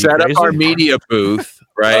ticket. Set up our media booth,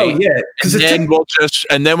 right? Oh yeah,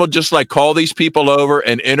 and then we'll just call these people over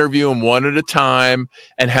and interview them one at a time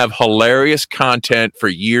and have hilarious content for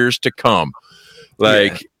years to come.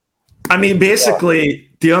 I mean, basically,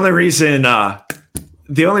 the only reason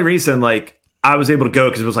I was able to go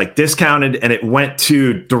because it was discounted and it went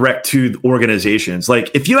direct to organizations.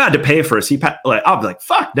 If you had to pay for a CPAC, I'll be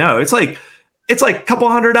fuck no. It's a couple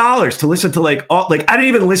 $100 to listen to all. I didn't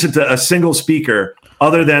even listen to a single speaker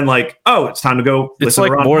other than it's time to go. It's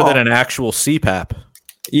more than an actual CPAP.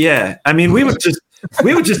 Yeah, I mean we would just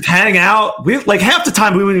hang out. We half the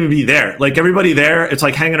time we wouldn't even be there. Everybody there, it's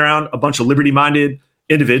hanging around a bunch of liberty-minded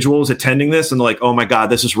individuals attending this and oh my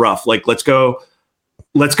god, this is rough.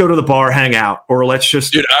 Let's go to the bar, hang out, or let's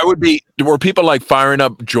just. Dude, were people firing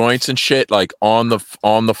up joints and shit on the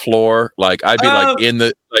floor? I'd be in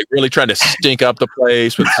the really trying to stink up the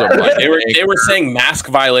place with some. They were saying mask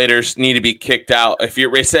violators need to be kicked out.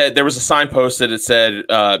 They said there was a sign posted that said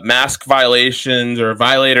mask violations or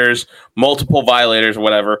violators, multiple violators or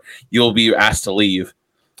whatever, you'll be asked to leave.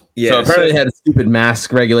 Yeah, so apparently they had stupid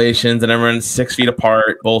mask regulations and everyone's 6 feet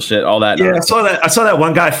apart, bullshit, all that. Yeah, I saw that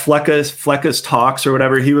one guy, Flecka's Talks or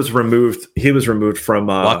whatever. He was removed. From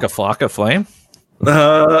Flocka Flame.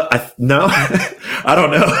 No, I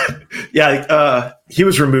don't know. Yeah, he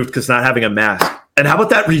was removed because not having a mask. And how about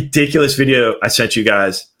that ridiculous video I sent you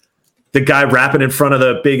guys? The guy rapping in front of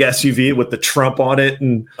the big SUV with the Trump on it,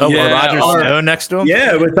 and Roger Stone next to him.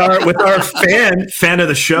 Yeah, with our fan of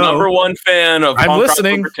the show, number one fan of I'm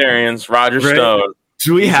listening. Libertarians, Roger Stone.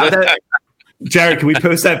 Do we have that? Jared, can we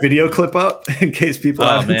post that video clip up in case people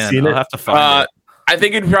haven't seen it? I'll have to find it. I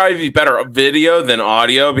think it'd probably be better video than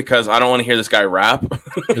audio because I don't want to hear this guy rap.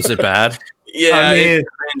 Is it bad? Yeah, I mean, it's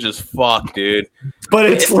cringe as fuck, dude. But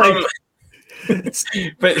it's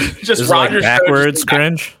but just Roger backwards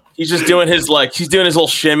cringe. He's just doing his little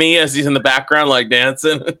shimmy as he's in the background,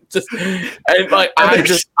 dancing. I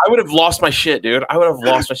would have lost my shit, dude. I would have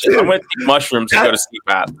lost my shit. I went to take mushrooms to go to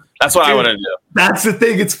CPAP. That's what I want to do. That's the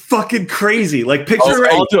thing. It's fucking crazy. Picture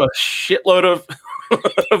I'll do a shitload of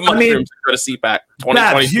Mushrooms to go to CPAC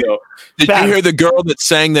 2022. Did you hear the girl that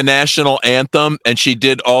sang the national anthem and she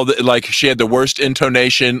did all the she had the worst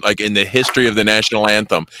intonation in the history of the national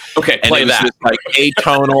anthem? Okay, and play it was that. This,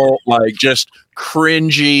 atonal, just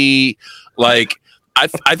cringy. I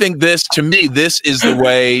think this is the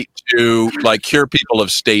way to cure people of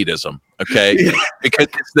statism. Okay, because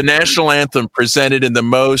it's the national anthem presented in the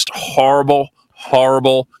most horrible,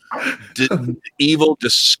 evil,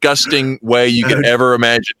 disgusting way you could ever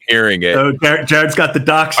imagine hearing it. Oh, Jared's got the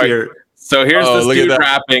docs here. So here's this dude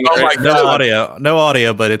rapping. Oh my God. No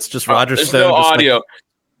audio, but it's just Roger Stone. No audio.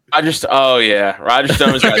 Roger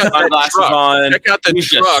Stone's got sunglasses on. Check out the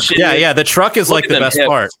truck. Yeah. The truck is the best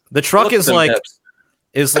part. The truck is fucking.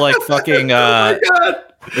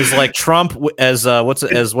 Is Trump as what's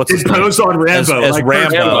his name? Pose on Rambo as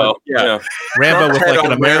Rambo. Yeah. Rambo with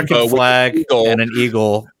an American flag and an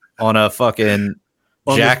eagle on a fucking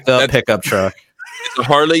jacked up pickup truck. It's a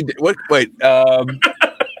Harley. Wait. And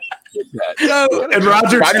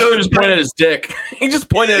Roger Stone just pointed at his dick. He just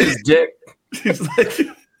pointed at his dick. He's like,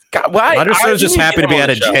 God, why? Roger Stone's just happy to be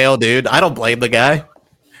out of jail, dude. I don't blame the guy.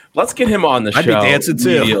 Let's get him on the show. I'd be dancing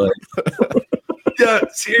too. Yeah,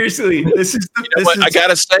 seriously. This is. I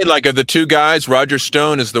gotta say, of the two guys, Roger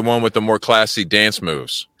Stone is the one with the more classy dance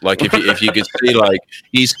moves. If you could see,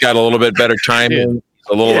 he's got a little bit better timing.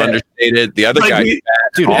 A little understated. The other guy,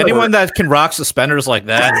 dude. Anyone that can rock suspenders like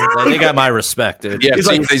that, they got my respect, dude. Yeah, he's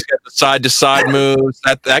got the side to side moves.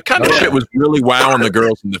 That kind of shit was really wowing the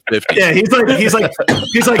girls in the 50s. Yeah, he's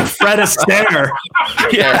like Fred Astaire.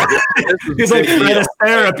 Yeah, he's like Fred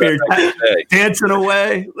Astaire up here dancing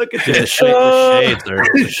away. Look at this.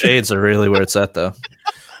 The shades are really where it's at, though.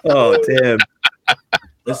 Oh damn.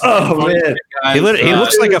 Oh man, he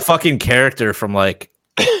looks like a fucking character from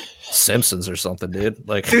Simpsons or something, dude.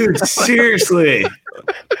 Dude, seriously.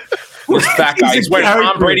 This fat guy. He's wearing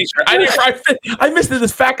Tom Brady's shirt. I missed that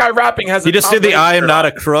this fat guy rapping has. He just did the "I am not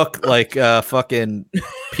a crook" fucking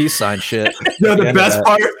peace sign shit. No, the best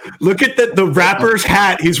part. Look at the rapper's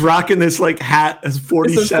hat. He's rocking this hat as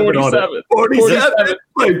 47 on it. 47.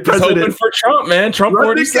 President. Hoping for Trump, man. Trump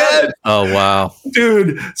 47. Oh wow,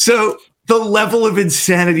 dude. So the level of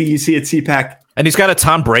insanity you see at CPAC. And he's got a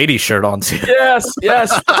Tom Brady shirt on too. Yes,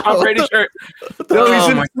 Tom Brady shirt. No, he's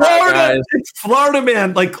in Florida. It's Florida,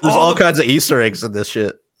 man. There's all kinds of Easter eggs in this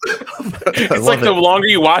shit. It's the longer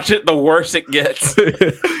you watch it, the worse it gets.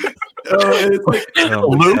 It's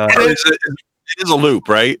loop. It is a loop,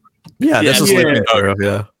 right? Yeah, this is looping through.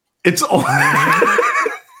 Yeah, it's all.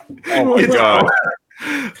 Oh my God.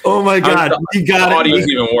 Oh my God! You got the audio's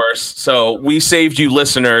even worse. So we saved you,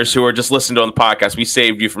 listeners who are just listening to on the podcast. We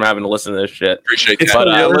saved you from having to listen to this shit. Appreciate that. But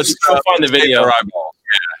let's go find the video.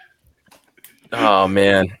 Oh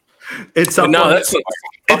man, it's up.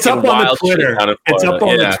 It's up on the Twitter. It's up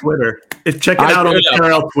on the Twitter. Check it out on the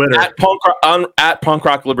TRL Twitter. At Punk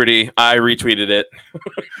Rock Liberty, I retweeted it.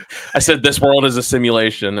 I said this world is a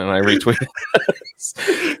simulation, and I retweeted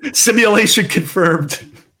it. Simulation confirmed.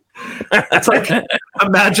 It's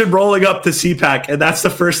imagine rolling up to CPAC and that's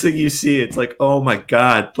the first thing you see. It's oh my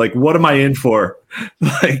God, what am I in for?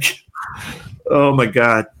 Oh my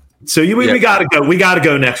God. So we gotta go. We gotta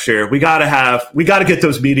go next year. We gotta get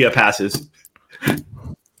those media passes.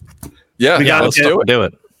 Yeah, let's do it. Do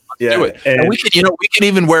it. Yeah, do it. And we can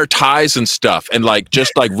even wear ties and stuff and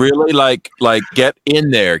really get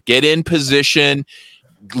in there, get in position.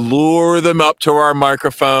 Lure them up to our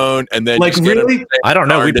microphone and then really? I don't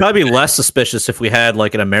know. We'd probably be less suspicious if we had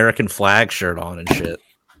an American flag shirt on and shit.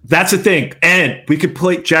 That's the thing. And we could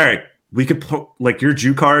play Jared. We could put your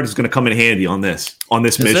Jew card is going to come in handy on this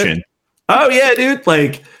mission. It? Oh yeah, dude.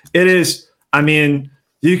 It is. I mean,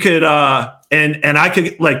 you could and I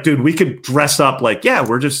could dude. We could dress up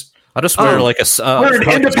we're just. I'll just wear we're an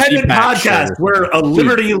independent podcast. We're a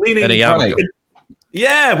liberty leaning.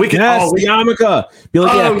 Yeah, we can. Yes, yarmulke. Be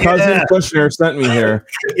cousin Kushner sent me here.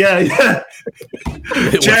 Yeah.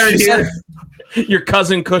 Jared here. Your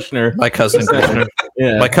cousin Kushner. My cousin Kushner.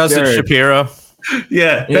 Yeah. My cousin Jared. Shapiro.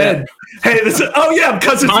 Yeah, Ben. Hey, I'm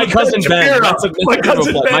cousin. My cousin Ben. That's my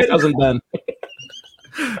cousin Ben. My cousin Ben.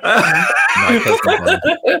 My cousin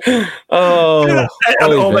Ben. Oh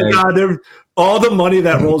my God! All the money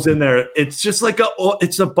that rolls in there, it's just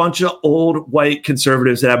it's a bunch of old white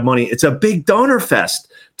conservatives that have money. It's a big donor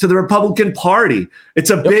fest to the Republican Party. It's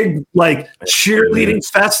a big cheerleading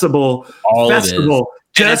festival.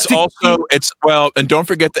 And don't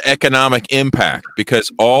forget the economic impact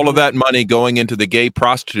because all of that money going into the gay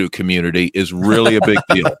prostitute community is really a big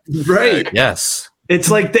deal. Right. Yes. It's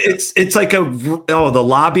the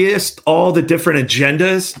lobbyist, all the different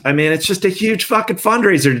agendas. I mean, it's just a huge fucking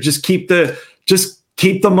fundraiser to just keep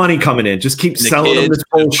keep the money coming in. Just keep selling them this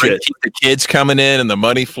bullshit. Keep the kids coming in and the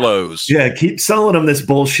money flows. Yeah, keep selling them this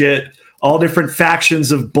bullshit. All different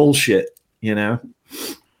factions of bullshit, you know?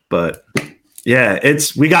 But yeah,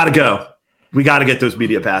 we got to go. We got to get those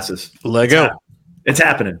media passes. Lego. It's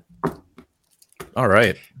happening. All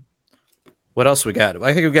right. What else we got?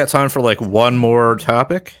 I think we've got time for like one more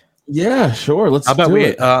topic. Yeah, sure. Let's do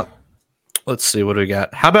it. Let's see what do we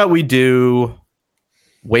got. How about we do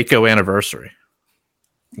Waco anniversary?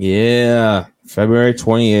 Yeah, February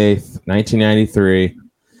 28th, 1993.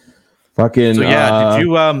 Fucking. So yeah, did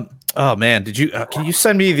you? Oh man, did you? Can you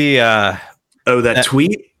send me the? That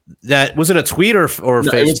tweet. That was it a tweet or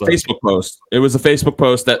Facebook? It was a Facebook post. It was a Facebook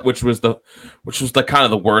post which was the kind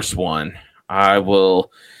of the worst one.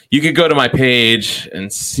 You could go to my page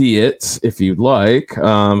and see it if you'd like.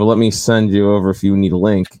 But let me send you over if you need a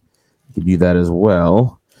link. You can do that as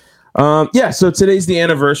well. So today's the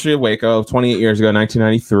anniversary of Waco, 28 years ago,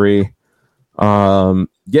 1993. The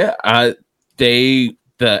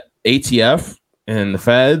ATF and the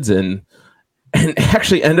feds and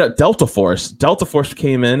actually ended up Delta Force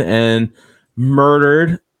came in and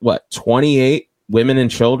murdered 28 women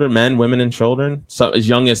and children, so as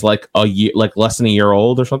young as like a year, like less than a year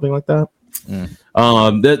old or something like that.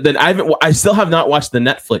 I still have not watched the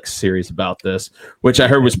Netflix series about this, which I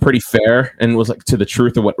heard was pretty fair and was like to the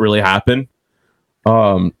truth of what really happened.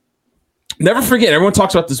 Never forget, everyone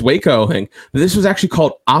talks about this Waco thing, but this was actually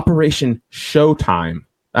called Operation Showtime.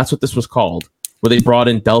 That's what this was called, where they brought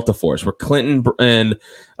in Delta Force, where Clinton and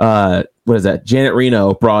Janet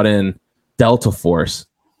Reno brought in Delta Force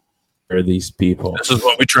for these people. This is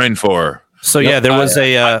what we trained for. So yeah, there was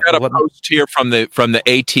I got a post here from the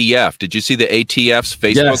ATF. Did you see the ATF's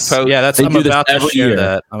Facebook post? Yeah, I'm about to share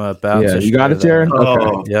that. I'm about to. You got it, Jared?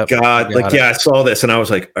 Oh God! I saw this and I was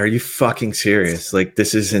like, "Are you fucking serious? Like,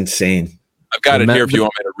 this is insane." I've got it here if you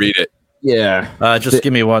want me to read it. Yeah, just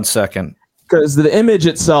give me 1 second. Because the image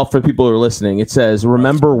itself, for people who are listening, it says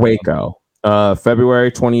 "Remember Waco,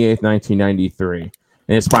 February 28th, 1993," and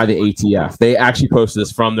it's by the ATF. They actually posted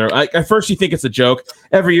this from their. At first, you think it's a joke.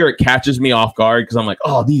 Every year, it catches me off guard because I'm like,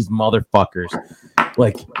 "Oh, these motherfuckers!"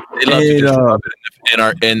 Like they love to just rub it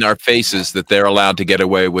in our faces that they're allowed to get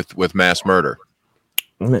away with mass murder.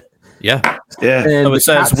 Yeah. And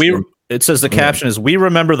so it says the caption is, "We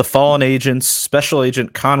remember the fallen agents: Special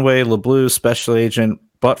Agent Conway LeBlue, Special Agent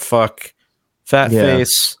Buttfuck." Fat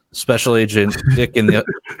face, Special Agent Dick in the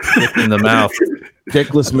mouth.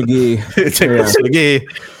 Dickless McGee. McGee,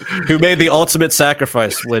 who made the ultimate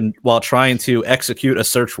sacrifice while trying to execute a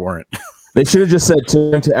search warrant. They should have just said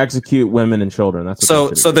to execute women and children. That's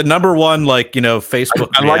what so the number one, Facebook.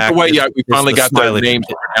 I like the way we finally got their names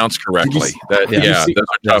pronounced correctly.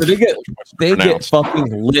 They get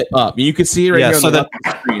fucking lit up. You can see it right here on the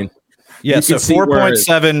screen. Yeah, so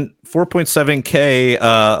 4.7K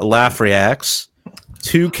laugh reacts,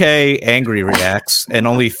 2K angry reacts, and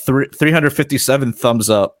only 357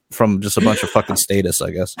 thumbs up from just a bunch of fucking status,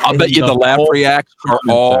 I guess. I'll bet you the laugh reacts are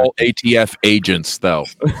all ATF agents, though.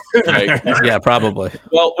 Right? Yeah, probably.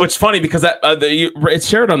 Well, it's funny because it's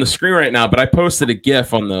shared on the screen right now, but I posted a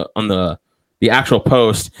GIF on the actual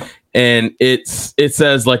post. And it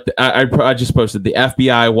says like I just posted the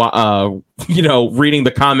FBI, reading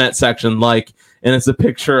the comment section, and it's a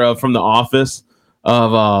picture from The Office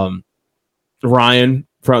of Ryan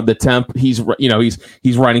from the temp. He's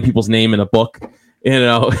writing people's name in a book.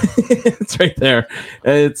 It's right there.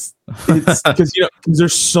 It's because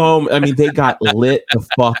there's so. I mean, they got lit the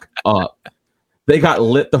fuck up. They got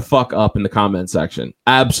lit the fuck up in the comment section.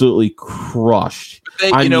 Absolutely crushed.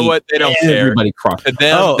 You know what? They don't care. Everybody crushed.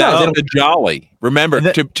 They're jolly. Remember,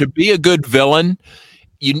 to be a good villain,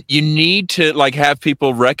 you need to have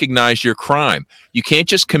people recognize your crime. You can't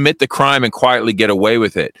just commit the crime and quietly get away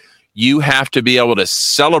with it. You have to be able to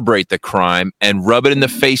celebrate the crime and rub it in the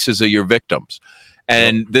faces of your victims.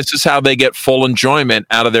 And this is how they get full enjoyment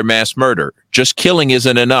out of their mass murder. Just killing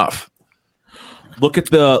isn't enough. Look at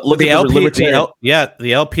the LP.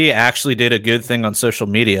 The LP actually did a good thing on social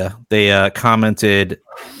media. They commented,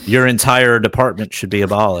 "Your entire department should be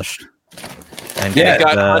abolished." And it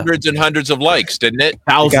got hundreds and hundreds of likes, didn't it?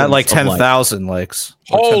 It got like 10,000 likes.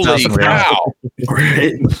 Holy cow!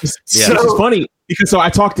 So it's funny because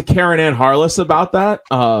I talked to Karen Ann Harless about that.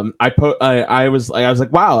 I was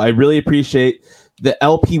like, wow, I really appreciate. The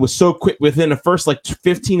LP was so quick within the first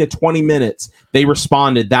 15 to 20 minutes. They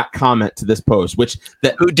responded that comment to this post, who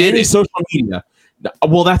did it? Social media.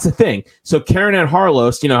 Well, that's the thing. So Karen Ann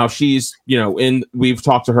Harlos, how she's, we've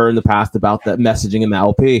talked to her in the past about that messaging in the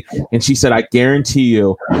LP. And she said, I guarantee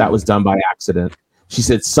you that was done by accident. She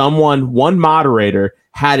said one moderator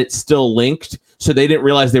had it still linked, so they didn't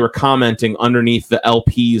realize they were commenting underneath the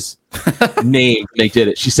LP's name. They did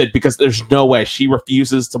it. She said because there's no way. She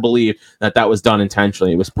refuses to believe that was done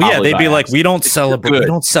intentionally. It was they'd be like, we don't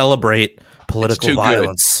celebrate political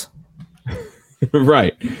violence.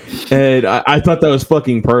 Right. And I thought that was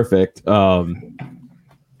fucking perfect. Spike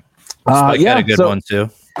had a good one too.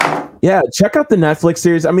 Yeah, check out the Netflix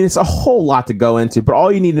series. I mean, it's a whole lot to go into, but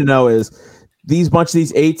all you need to know is these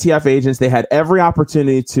ATF agents, they had every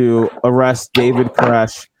opportunity to arrest David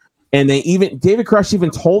Koresh, and David Koresh even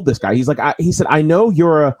told this guy, he's like, he said, I know you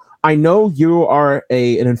are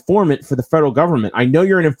an informant for the federal government. I know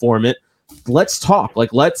you're an informant. Let's talk.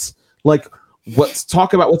 Let's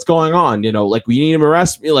talk about what's going on. You know, like, we need him to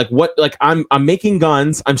arrest me. I'm making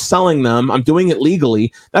guns. I'm selling them. I'm doing it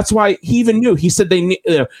legally. That's why he even knew. He said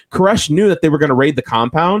Koresh knew that they were going to raid the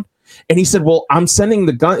compound. And he said, well, I'm sending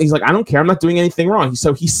the gun. He's like, I don't care. I'm not doing anything wrong.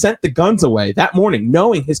 So he sent the guns away that morning,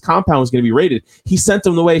 knowing his compound was going to be raided. He sent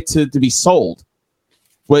them away to be sold,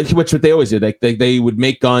 which what they always do. They would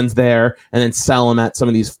make guns there and then sell them at some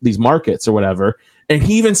of these markets or whatever. And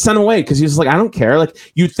he even sent away because he was like, I don't care. Like,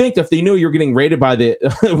 you'd think if they knew you were getting raided by the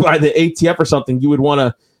by the ATF or something, you would want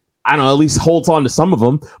to, I don't know, at least hold on to some of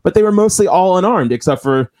them. But they were mostly all unarmed, except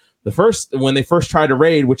for when they first tried to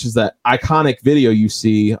raid, which is that iconic video you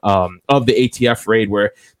see of the ATF raid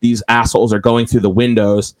where these assholes are going through the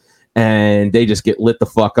windows and they just get lit the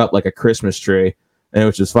fuck up like a Christmas tree, and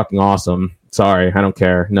which is fucking awesome. Sorry, I don't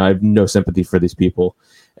care. No, I have no sympathy for these people.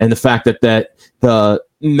 And the fact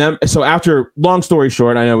so after, long story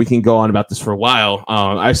short, I know we can go on about this for a while.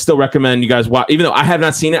 I still recommend you guys watch, even though I have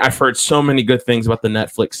not seen it. I've heard so many good things about the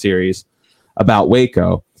Netflix series about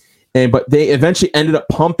Waco. But they eventually ended up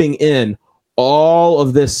pumping in all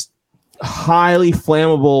of this highly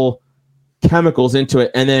flammable chemicals into it,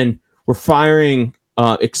 and then we're firing.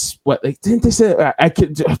 Didn't they say?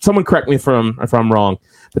 Someone correct me if I'm wrong,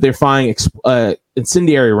 but they're firing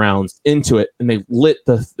incendiary rounds into it, and they lit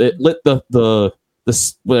the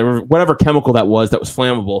whatever chemical that was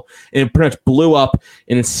flammable, and it pretty much blew up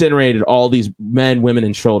and incinerated all these men, women,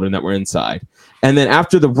 and children that were inside. And then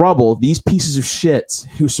after the rubble, these pieces of shits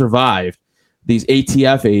who survived, these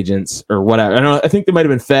ATF agents or whatever, I think they might have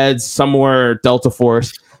been feds somewhere, Delta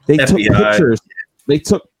Force. They took pictures. They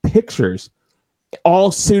took pictures,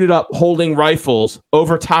 all suited up, holding rifles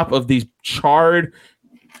over top of these charred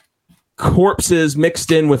corpses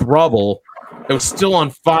mixed in with rubble. It was still on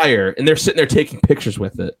fire, and they're sitting there taking pictures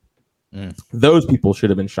with it. Those people should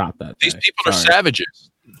have been shot that day. These people are savages.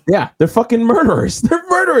 Yeah, they're fucking murderers. They're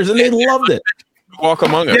murderers, and they loved it. Walk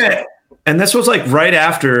among us. Yeah, and this was like right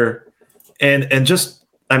after, and just,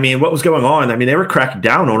 I mean, what was going on? I mean, they were cracking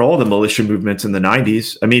down on all the militia movements in the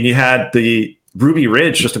 90s. I mean, you had the Ruby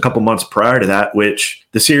Ridge just a couple months prior to that, which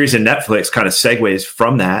the series in Netflix kind of segues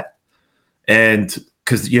from that. And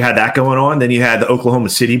because you had that going on, then you had the Oklahoma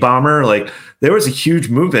City bomber. Like, there was a huge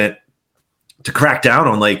movement to crack down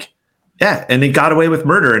on, and they got away with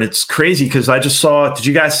murder. And it's crazy because I just saw, did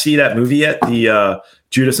you guys see that movie yet? The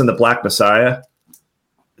Judas and the Black Messiah?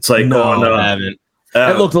 It's like, no, I haven't.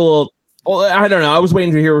 It looked a little, well, I don't know. I was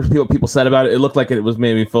waiting to hear what people said about it. It looked like it was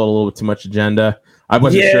maybe filled a little bit too much agenda. I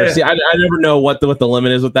wasn't sure. See, I never know what the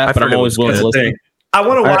limit is with that, but I'm always willing to listen. I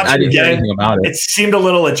want to watch it again. About it. It seemed a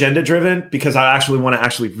little agenda driven because I actually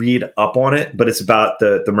want to read up on it, but it's about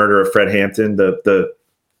the murder of Fred Hampton, the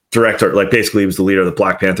director. Like, basically he was the leader of the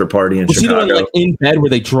Black Panther Party in Chicago. Was he the one, in bed where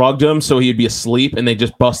they drugged him so he'd be asleep and they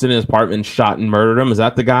just busted in his apartment and shot and murdered him? Is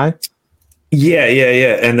that the guy? Yeah.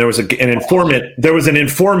 And there was an informant. There was an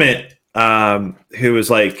informant who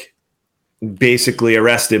was basically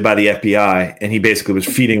arrested by the FBI, and he basically was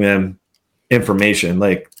feeding them information,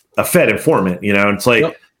 like a Fed informant, and it's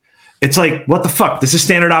like, It's like, what the fuck? This is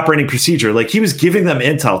standard operating procedure. Like, he was giving them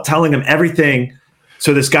intel, telling them everything.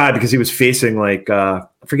 So this guy, because he was facing I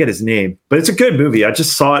forget his name, but it's a good movie. I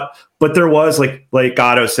just saw it, but there was like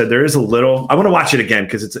Otto said, there is a little, I want to watch it again.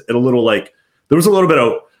 Cause it's a little there was a little bit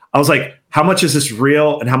of, I was like, how much is this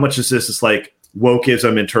real? And how much is this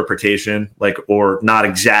wokeism interpretation, or not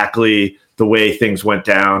exactly the way things went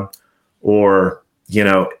down, or,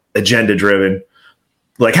 agenda driven,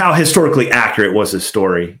 how historically accurate was his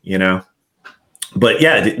story, but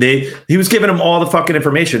yeah, he was giving them all the fucking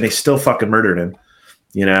information. They still fucking murdered him,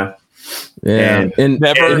 Yeah. And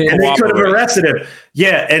they could have arrested him.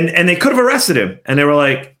 Yeah. And they could have arrested him. And they were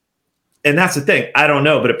like, and that's the thing. I don't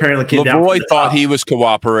know, but apparently came down. LeRoy thought he was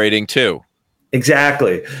cooperating too.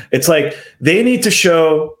 Exactly. It's like, they need to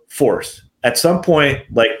show force at some point.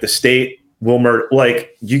 The state will murder,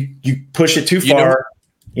 you push it too far.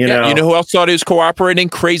 You know who else thought he was cooperating?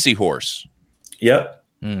 Crazy Horse. Yep.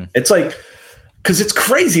 It's like, because it's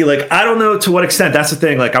crazy. Like, I don't know to what extent. That's the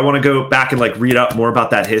thing. Like, I want to go back and like read up more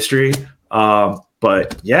about that history.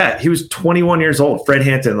 But yeah, he was 21 years old. Fred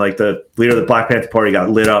Hampton, like the leader of the Black Panther Party,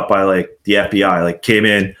 got lit up by like the FBI. Like, came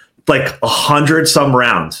in like 100 some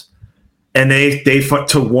rounds, and they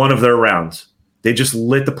took one of their rounds. They just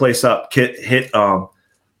lit the place up.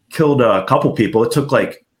 Killed a couple people. It took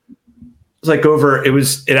like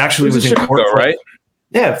it actually was in court, right?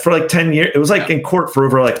 Yeah, for like 10 years. It was like in court for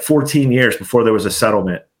over like 14 years before there was a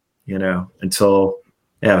settlement, until,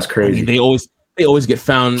 it was crazy. I mean, they always get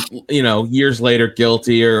found, years later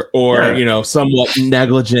guilty or somewhat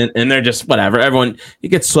negligent, and they're just whatever. Everyone, you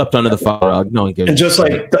get swept under the rug. No one gives. And just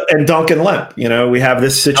and Duncan Lemp, we have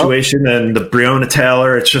this situation and the Breonna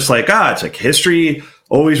Taylor. It's just like, it's like history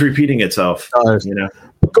always repeating itself.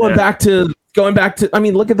 Going back to, I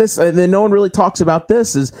mean, look at this. No one really talks about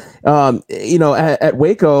this is, at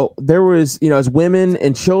Waco, there was, as women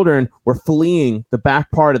and children were fleeing the back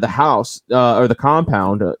part of the house or the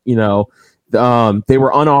compound, they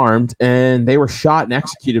were unarmed and they were shot and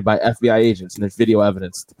executed by FBI agents. And there's video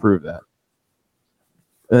evidence to prove that.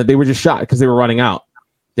 They were just shot because they were running out.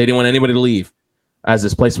 They didn't want anybody to leave as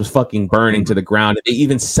this place was fucking burning to the ground. They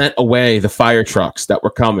even sent away the fire trucks that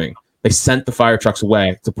were coming. They sent the fire trucks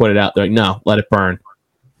away to put it out. They're like, no, let it burn.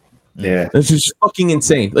 Yeah. It's just fucking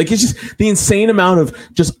insane. Like, it's just the insane amount of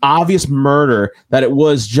just obvious murder that it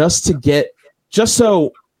was just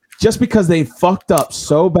because they fucked up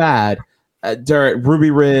so bad at Ruby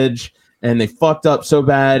Ridge, and they fucked up so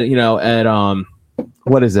bad, at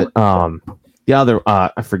what is it? The other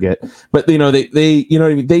I forget. But they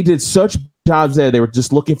they did such jobs there. They were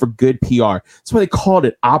just looking for good PR. That's why they called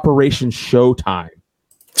it Operation Showtime.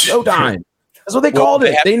 Showtime. That's what they called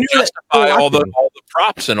it. They knew that all the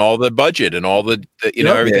props and all the budget and all the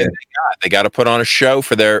everything they got to put on a show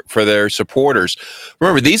for their supporters.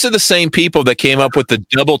 Remember, these are the same people that came up with the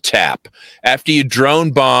double tap. After you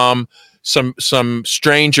drone bomb some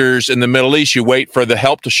strangers in the Middle East, you wait for the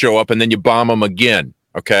help to show up and then you bomb them again.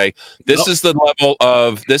 Okay, this is the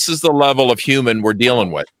level of human we're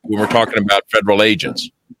dealing with when we're talking about federal agents.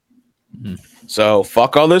 Mm-hmm. So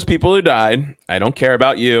fuck all those people who died. I don't care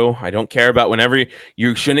about you. I don't care about whenever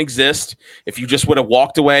you shouldn't exist. If you just would have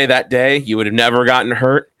walked away that day, you would have never gotten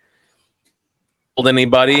hurt. Told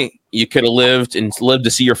anybody, you could have lived to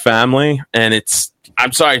see your family. And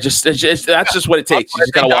I'm sorry, that's just what it takes. You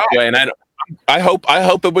just gotta walk away. And I hope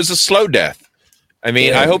it was a slow death. I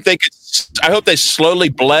mean, I hope they slowly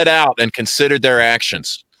bled out and considered their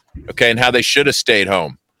actions. Okay, and how they should have stayed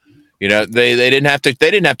home. They didn't have to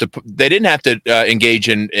engage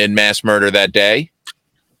in mass murder that day.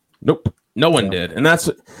 Nope, no one did, and it's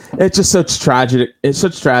just such tragedy. It's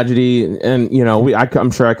such tragedy, and I'm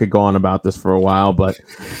sure I could go on about this for a while, but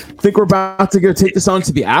I think we're about to go take this on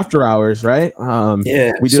to the after hours, right?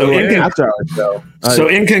 We do after hours show. So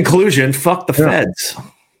in conclusion, fuck the feds.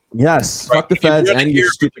 Yes, fuck the feds. And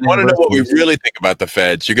you want to know what we really think about the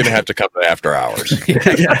feds? You're going to have to come to after hours.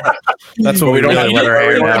 That's what we don't really let our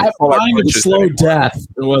hair down. Slow death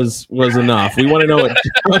was enough. We want to know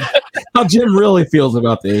how Jim really feels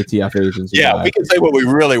about the ATF agents. Yeah, we can say what we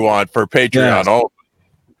really want for Patreon. Yeah.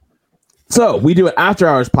 So we do an after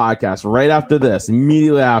hours podcast right after this,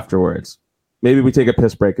 immediately afterwards. Maybe we take a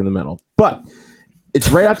piss break in the middle, but it's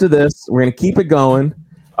right after this. We're going to keep it going.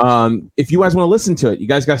 If you guys want to listen to it, you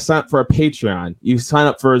guys got to sign up for a Patreon. You sign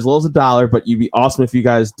up for as little as $1, but you'd be awesome if you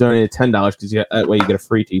guys donated $10 because that way you get a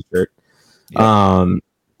free T-shirt. Yeah.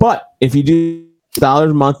 But if you do $1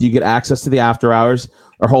 a month, you get access to the After Hours,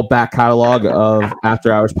 our whole back catalog of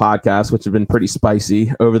After Hours podcasts, which have been pretty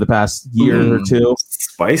spicy over the past year or two.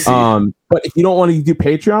 Spicy. But if you don't want to do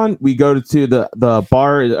Patreon, we go to the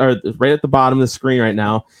bar or right at the bottom of the screen right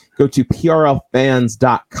now. Go to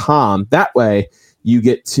prlfans.com. That way, you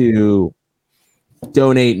get to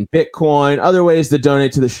donate in Bitcoin, other ways to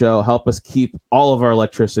donate to the show, help us keep all of our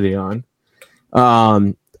electricity on.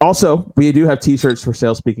 Also, we do have T-shirts for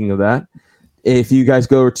sale, speaking of that. If you guys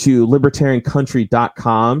go to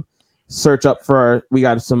libertariancountry.com, search up we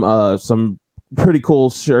got some pretty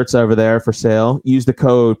cool shirts over there for sale. Use the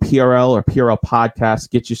code PRL or PRL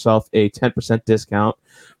podcast, get yourself a 10% discount.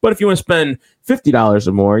 But if you want to spend $50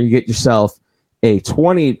 or more, you get yourself a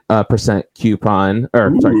 20% coupon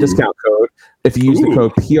discount code if you use the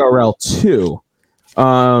code PRL2.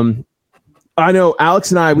 I know Alex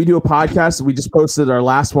and I, we do a podcast. We just posted our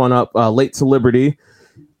last one up, Late to Liberty.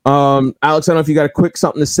 Alex, I don't know if you got a quick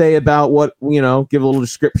something to say about what, give a little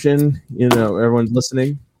description, everyone's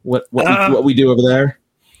listening, what we do over there.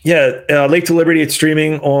 Yeah. Late to Liberty. It's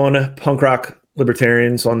streaming on Punk Rock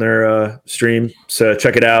Libertarians on their stream. So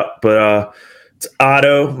check it out. But It's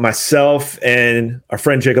Otto, myself, and our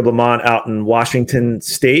friend Jacob Lamont out in Washington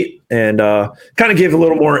State, and kind of give a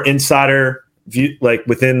little more insider view, like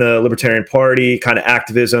within the Libertarian Party, kind of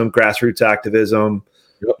activism, grassroots activism.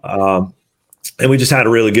 And we just had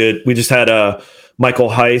Michael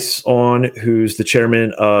Heiss on, who's the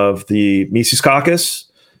chairman of the Mises Caucus.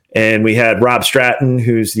 And we had Rob Stratton,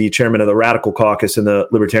 who's the chairman of the Radical Caucus in the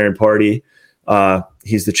Libertarian Party.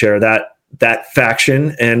 He's the chair of that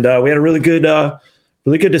faction. And we had a really good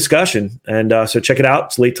discussion. And so check it out.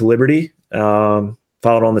 It's Late to Liberty. Follow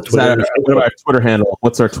it on the Twitter. What about our Twitter handle?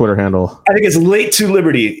 What's our Twitter handle? I think it's Late to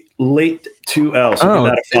Liberty. Late to L. So give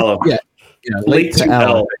that a follow. Yeah. Late to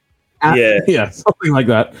L. Yeah, something like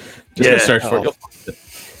that. Just gonna search for it.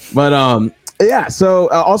 But so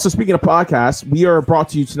also speaking of podcasts, we are brought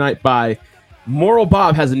to you tonight by Moral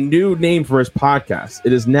Bob. Has a new name for his podcast.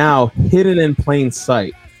 It is now Hidden in Plain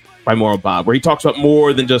Sight by Moral Bob, where he talks about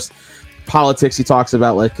more than just politics. He talks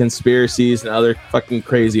about like conspiracies and other fucking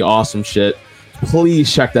crazy awesome shit.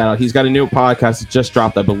 Please check that out. He's got a new podcast that just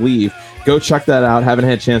dropped, I believe. Go check that out. Haven't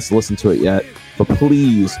had a chance to listen to it yet, but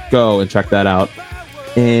please go and check that out.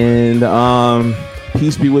 And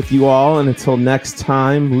peace be with you all, and until next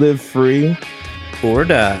time, live free or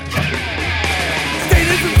die.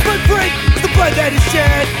 Stated in footprint is the blood that is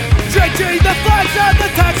shed, drenching the flags of the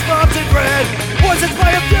tax bombs in red. Was its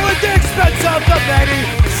way of doing the expense of the many,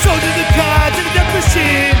 soldiers and cards in a death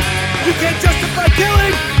machine. You can't justify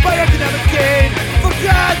killing by economic gain. For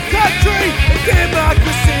God, country, and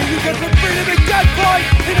democracy, you can put freedom at gunpoint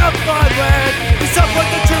in a foreign land. You support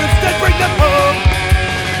the troops, then bring them home.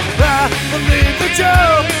 I believe that you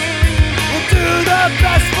will do the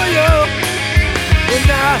best for you, and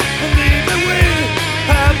I believe that we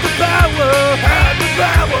have the power,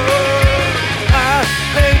 I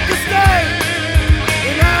hate the state,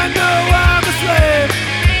 and I know I'm a slave.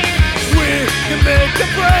 We can make the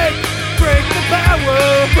break the power.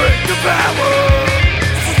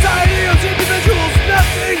 Society owes individuals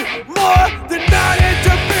nothing more than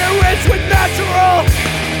non-interference with natural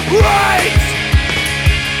rights.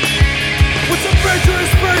 Once a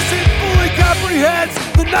virtuous person fully comprehends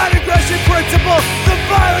the non-aggression principle, the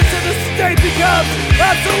violence of the state becomes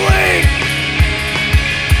obsolete.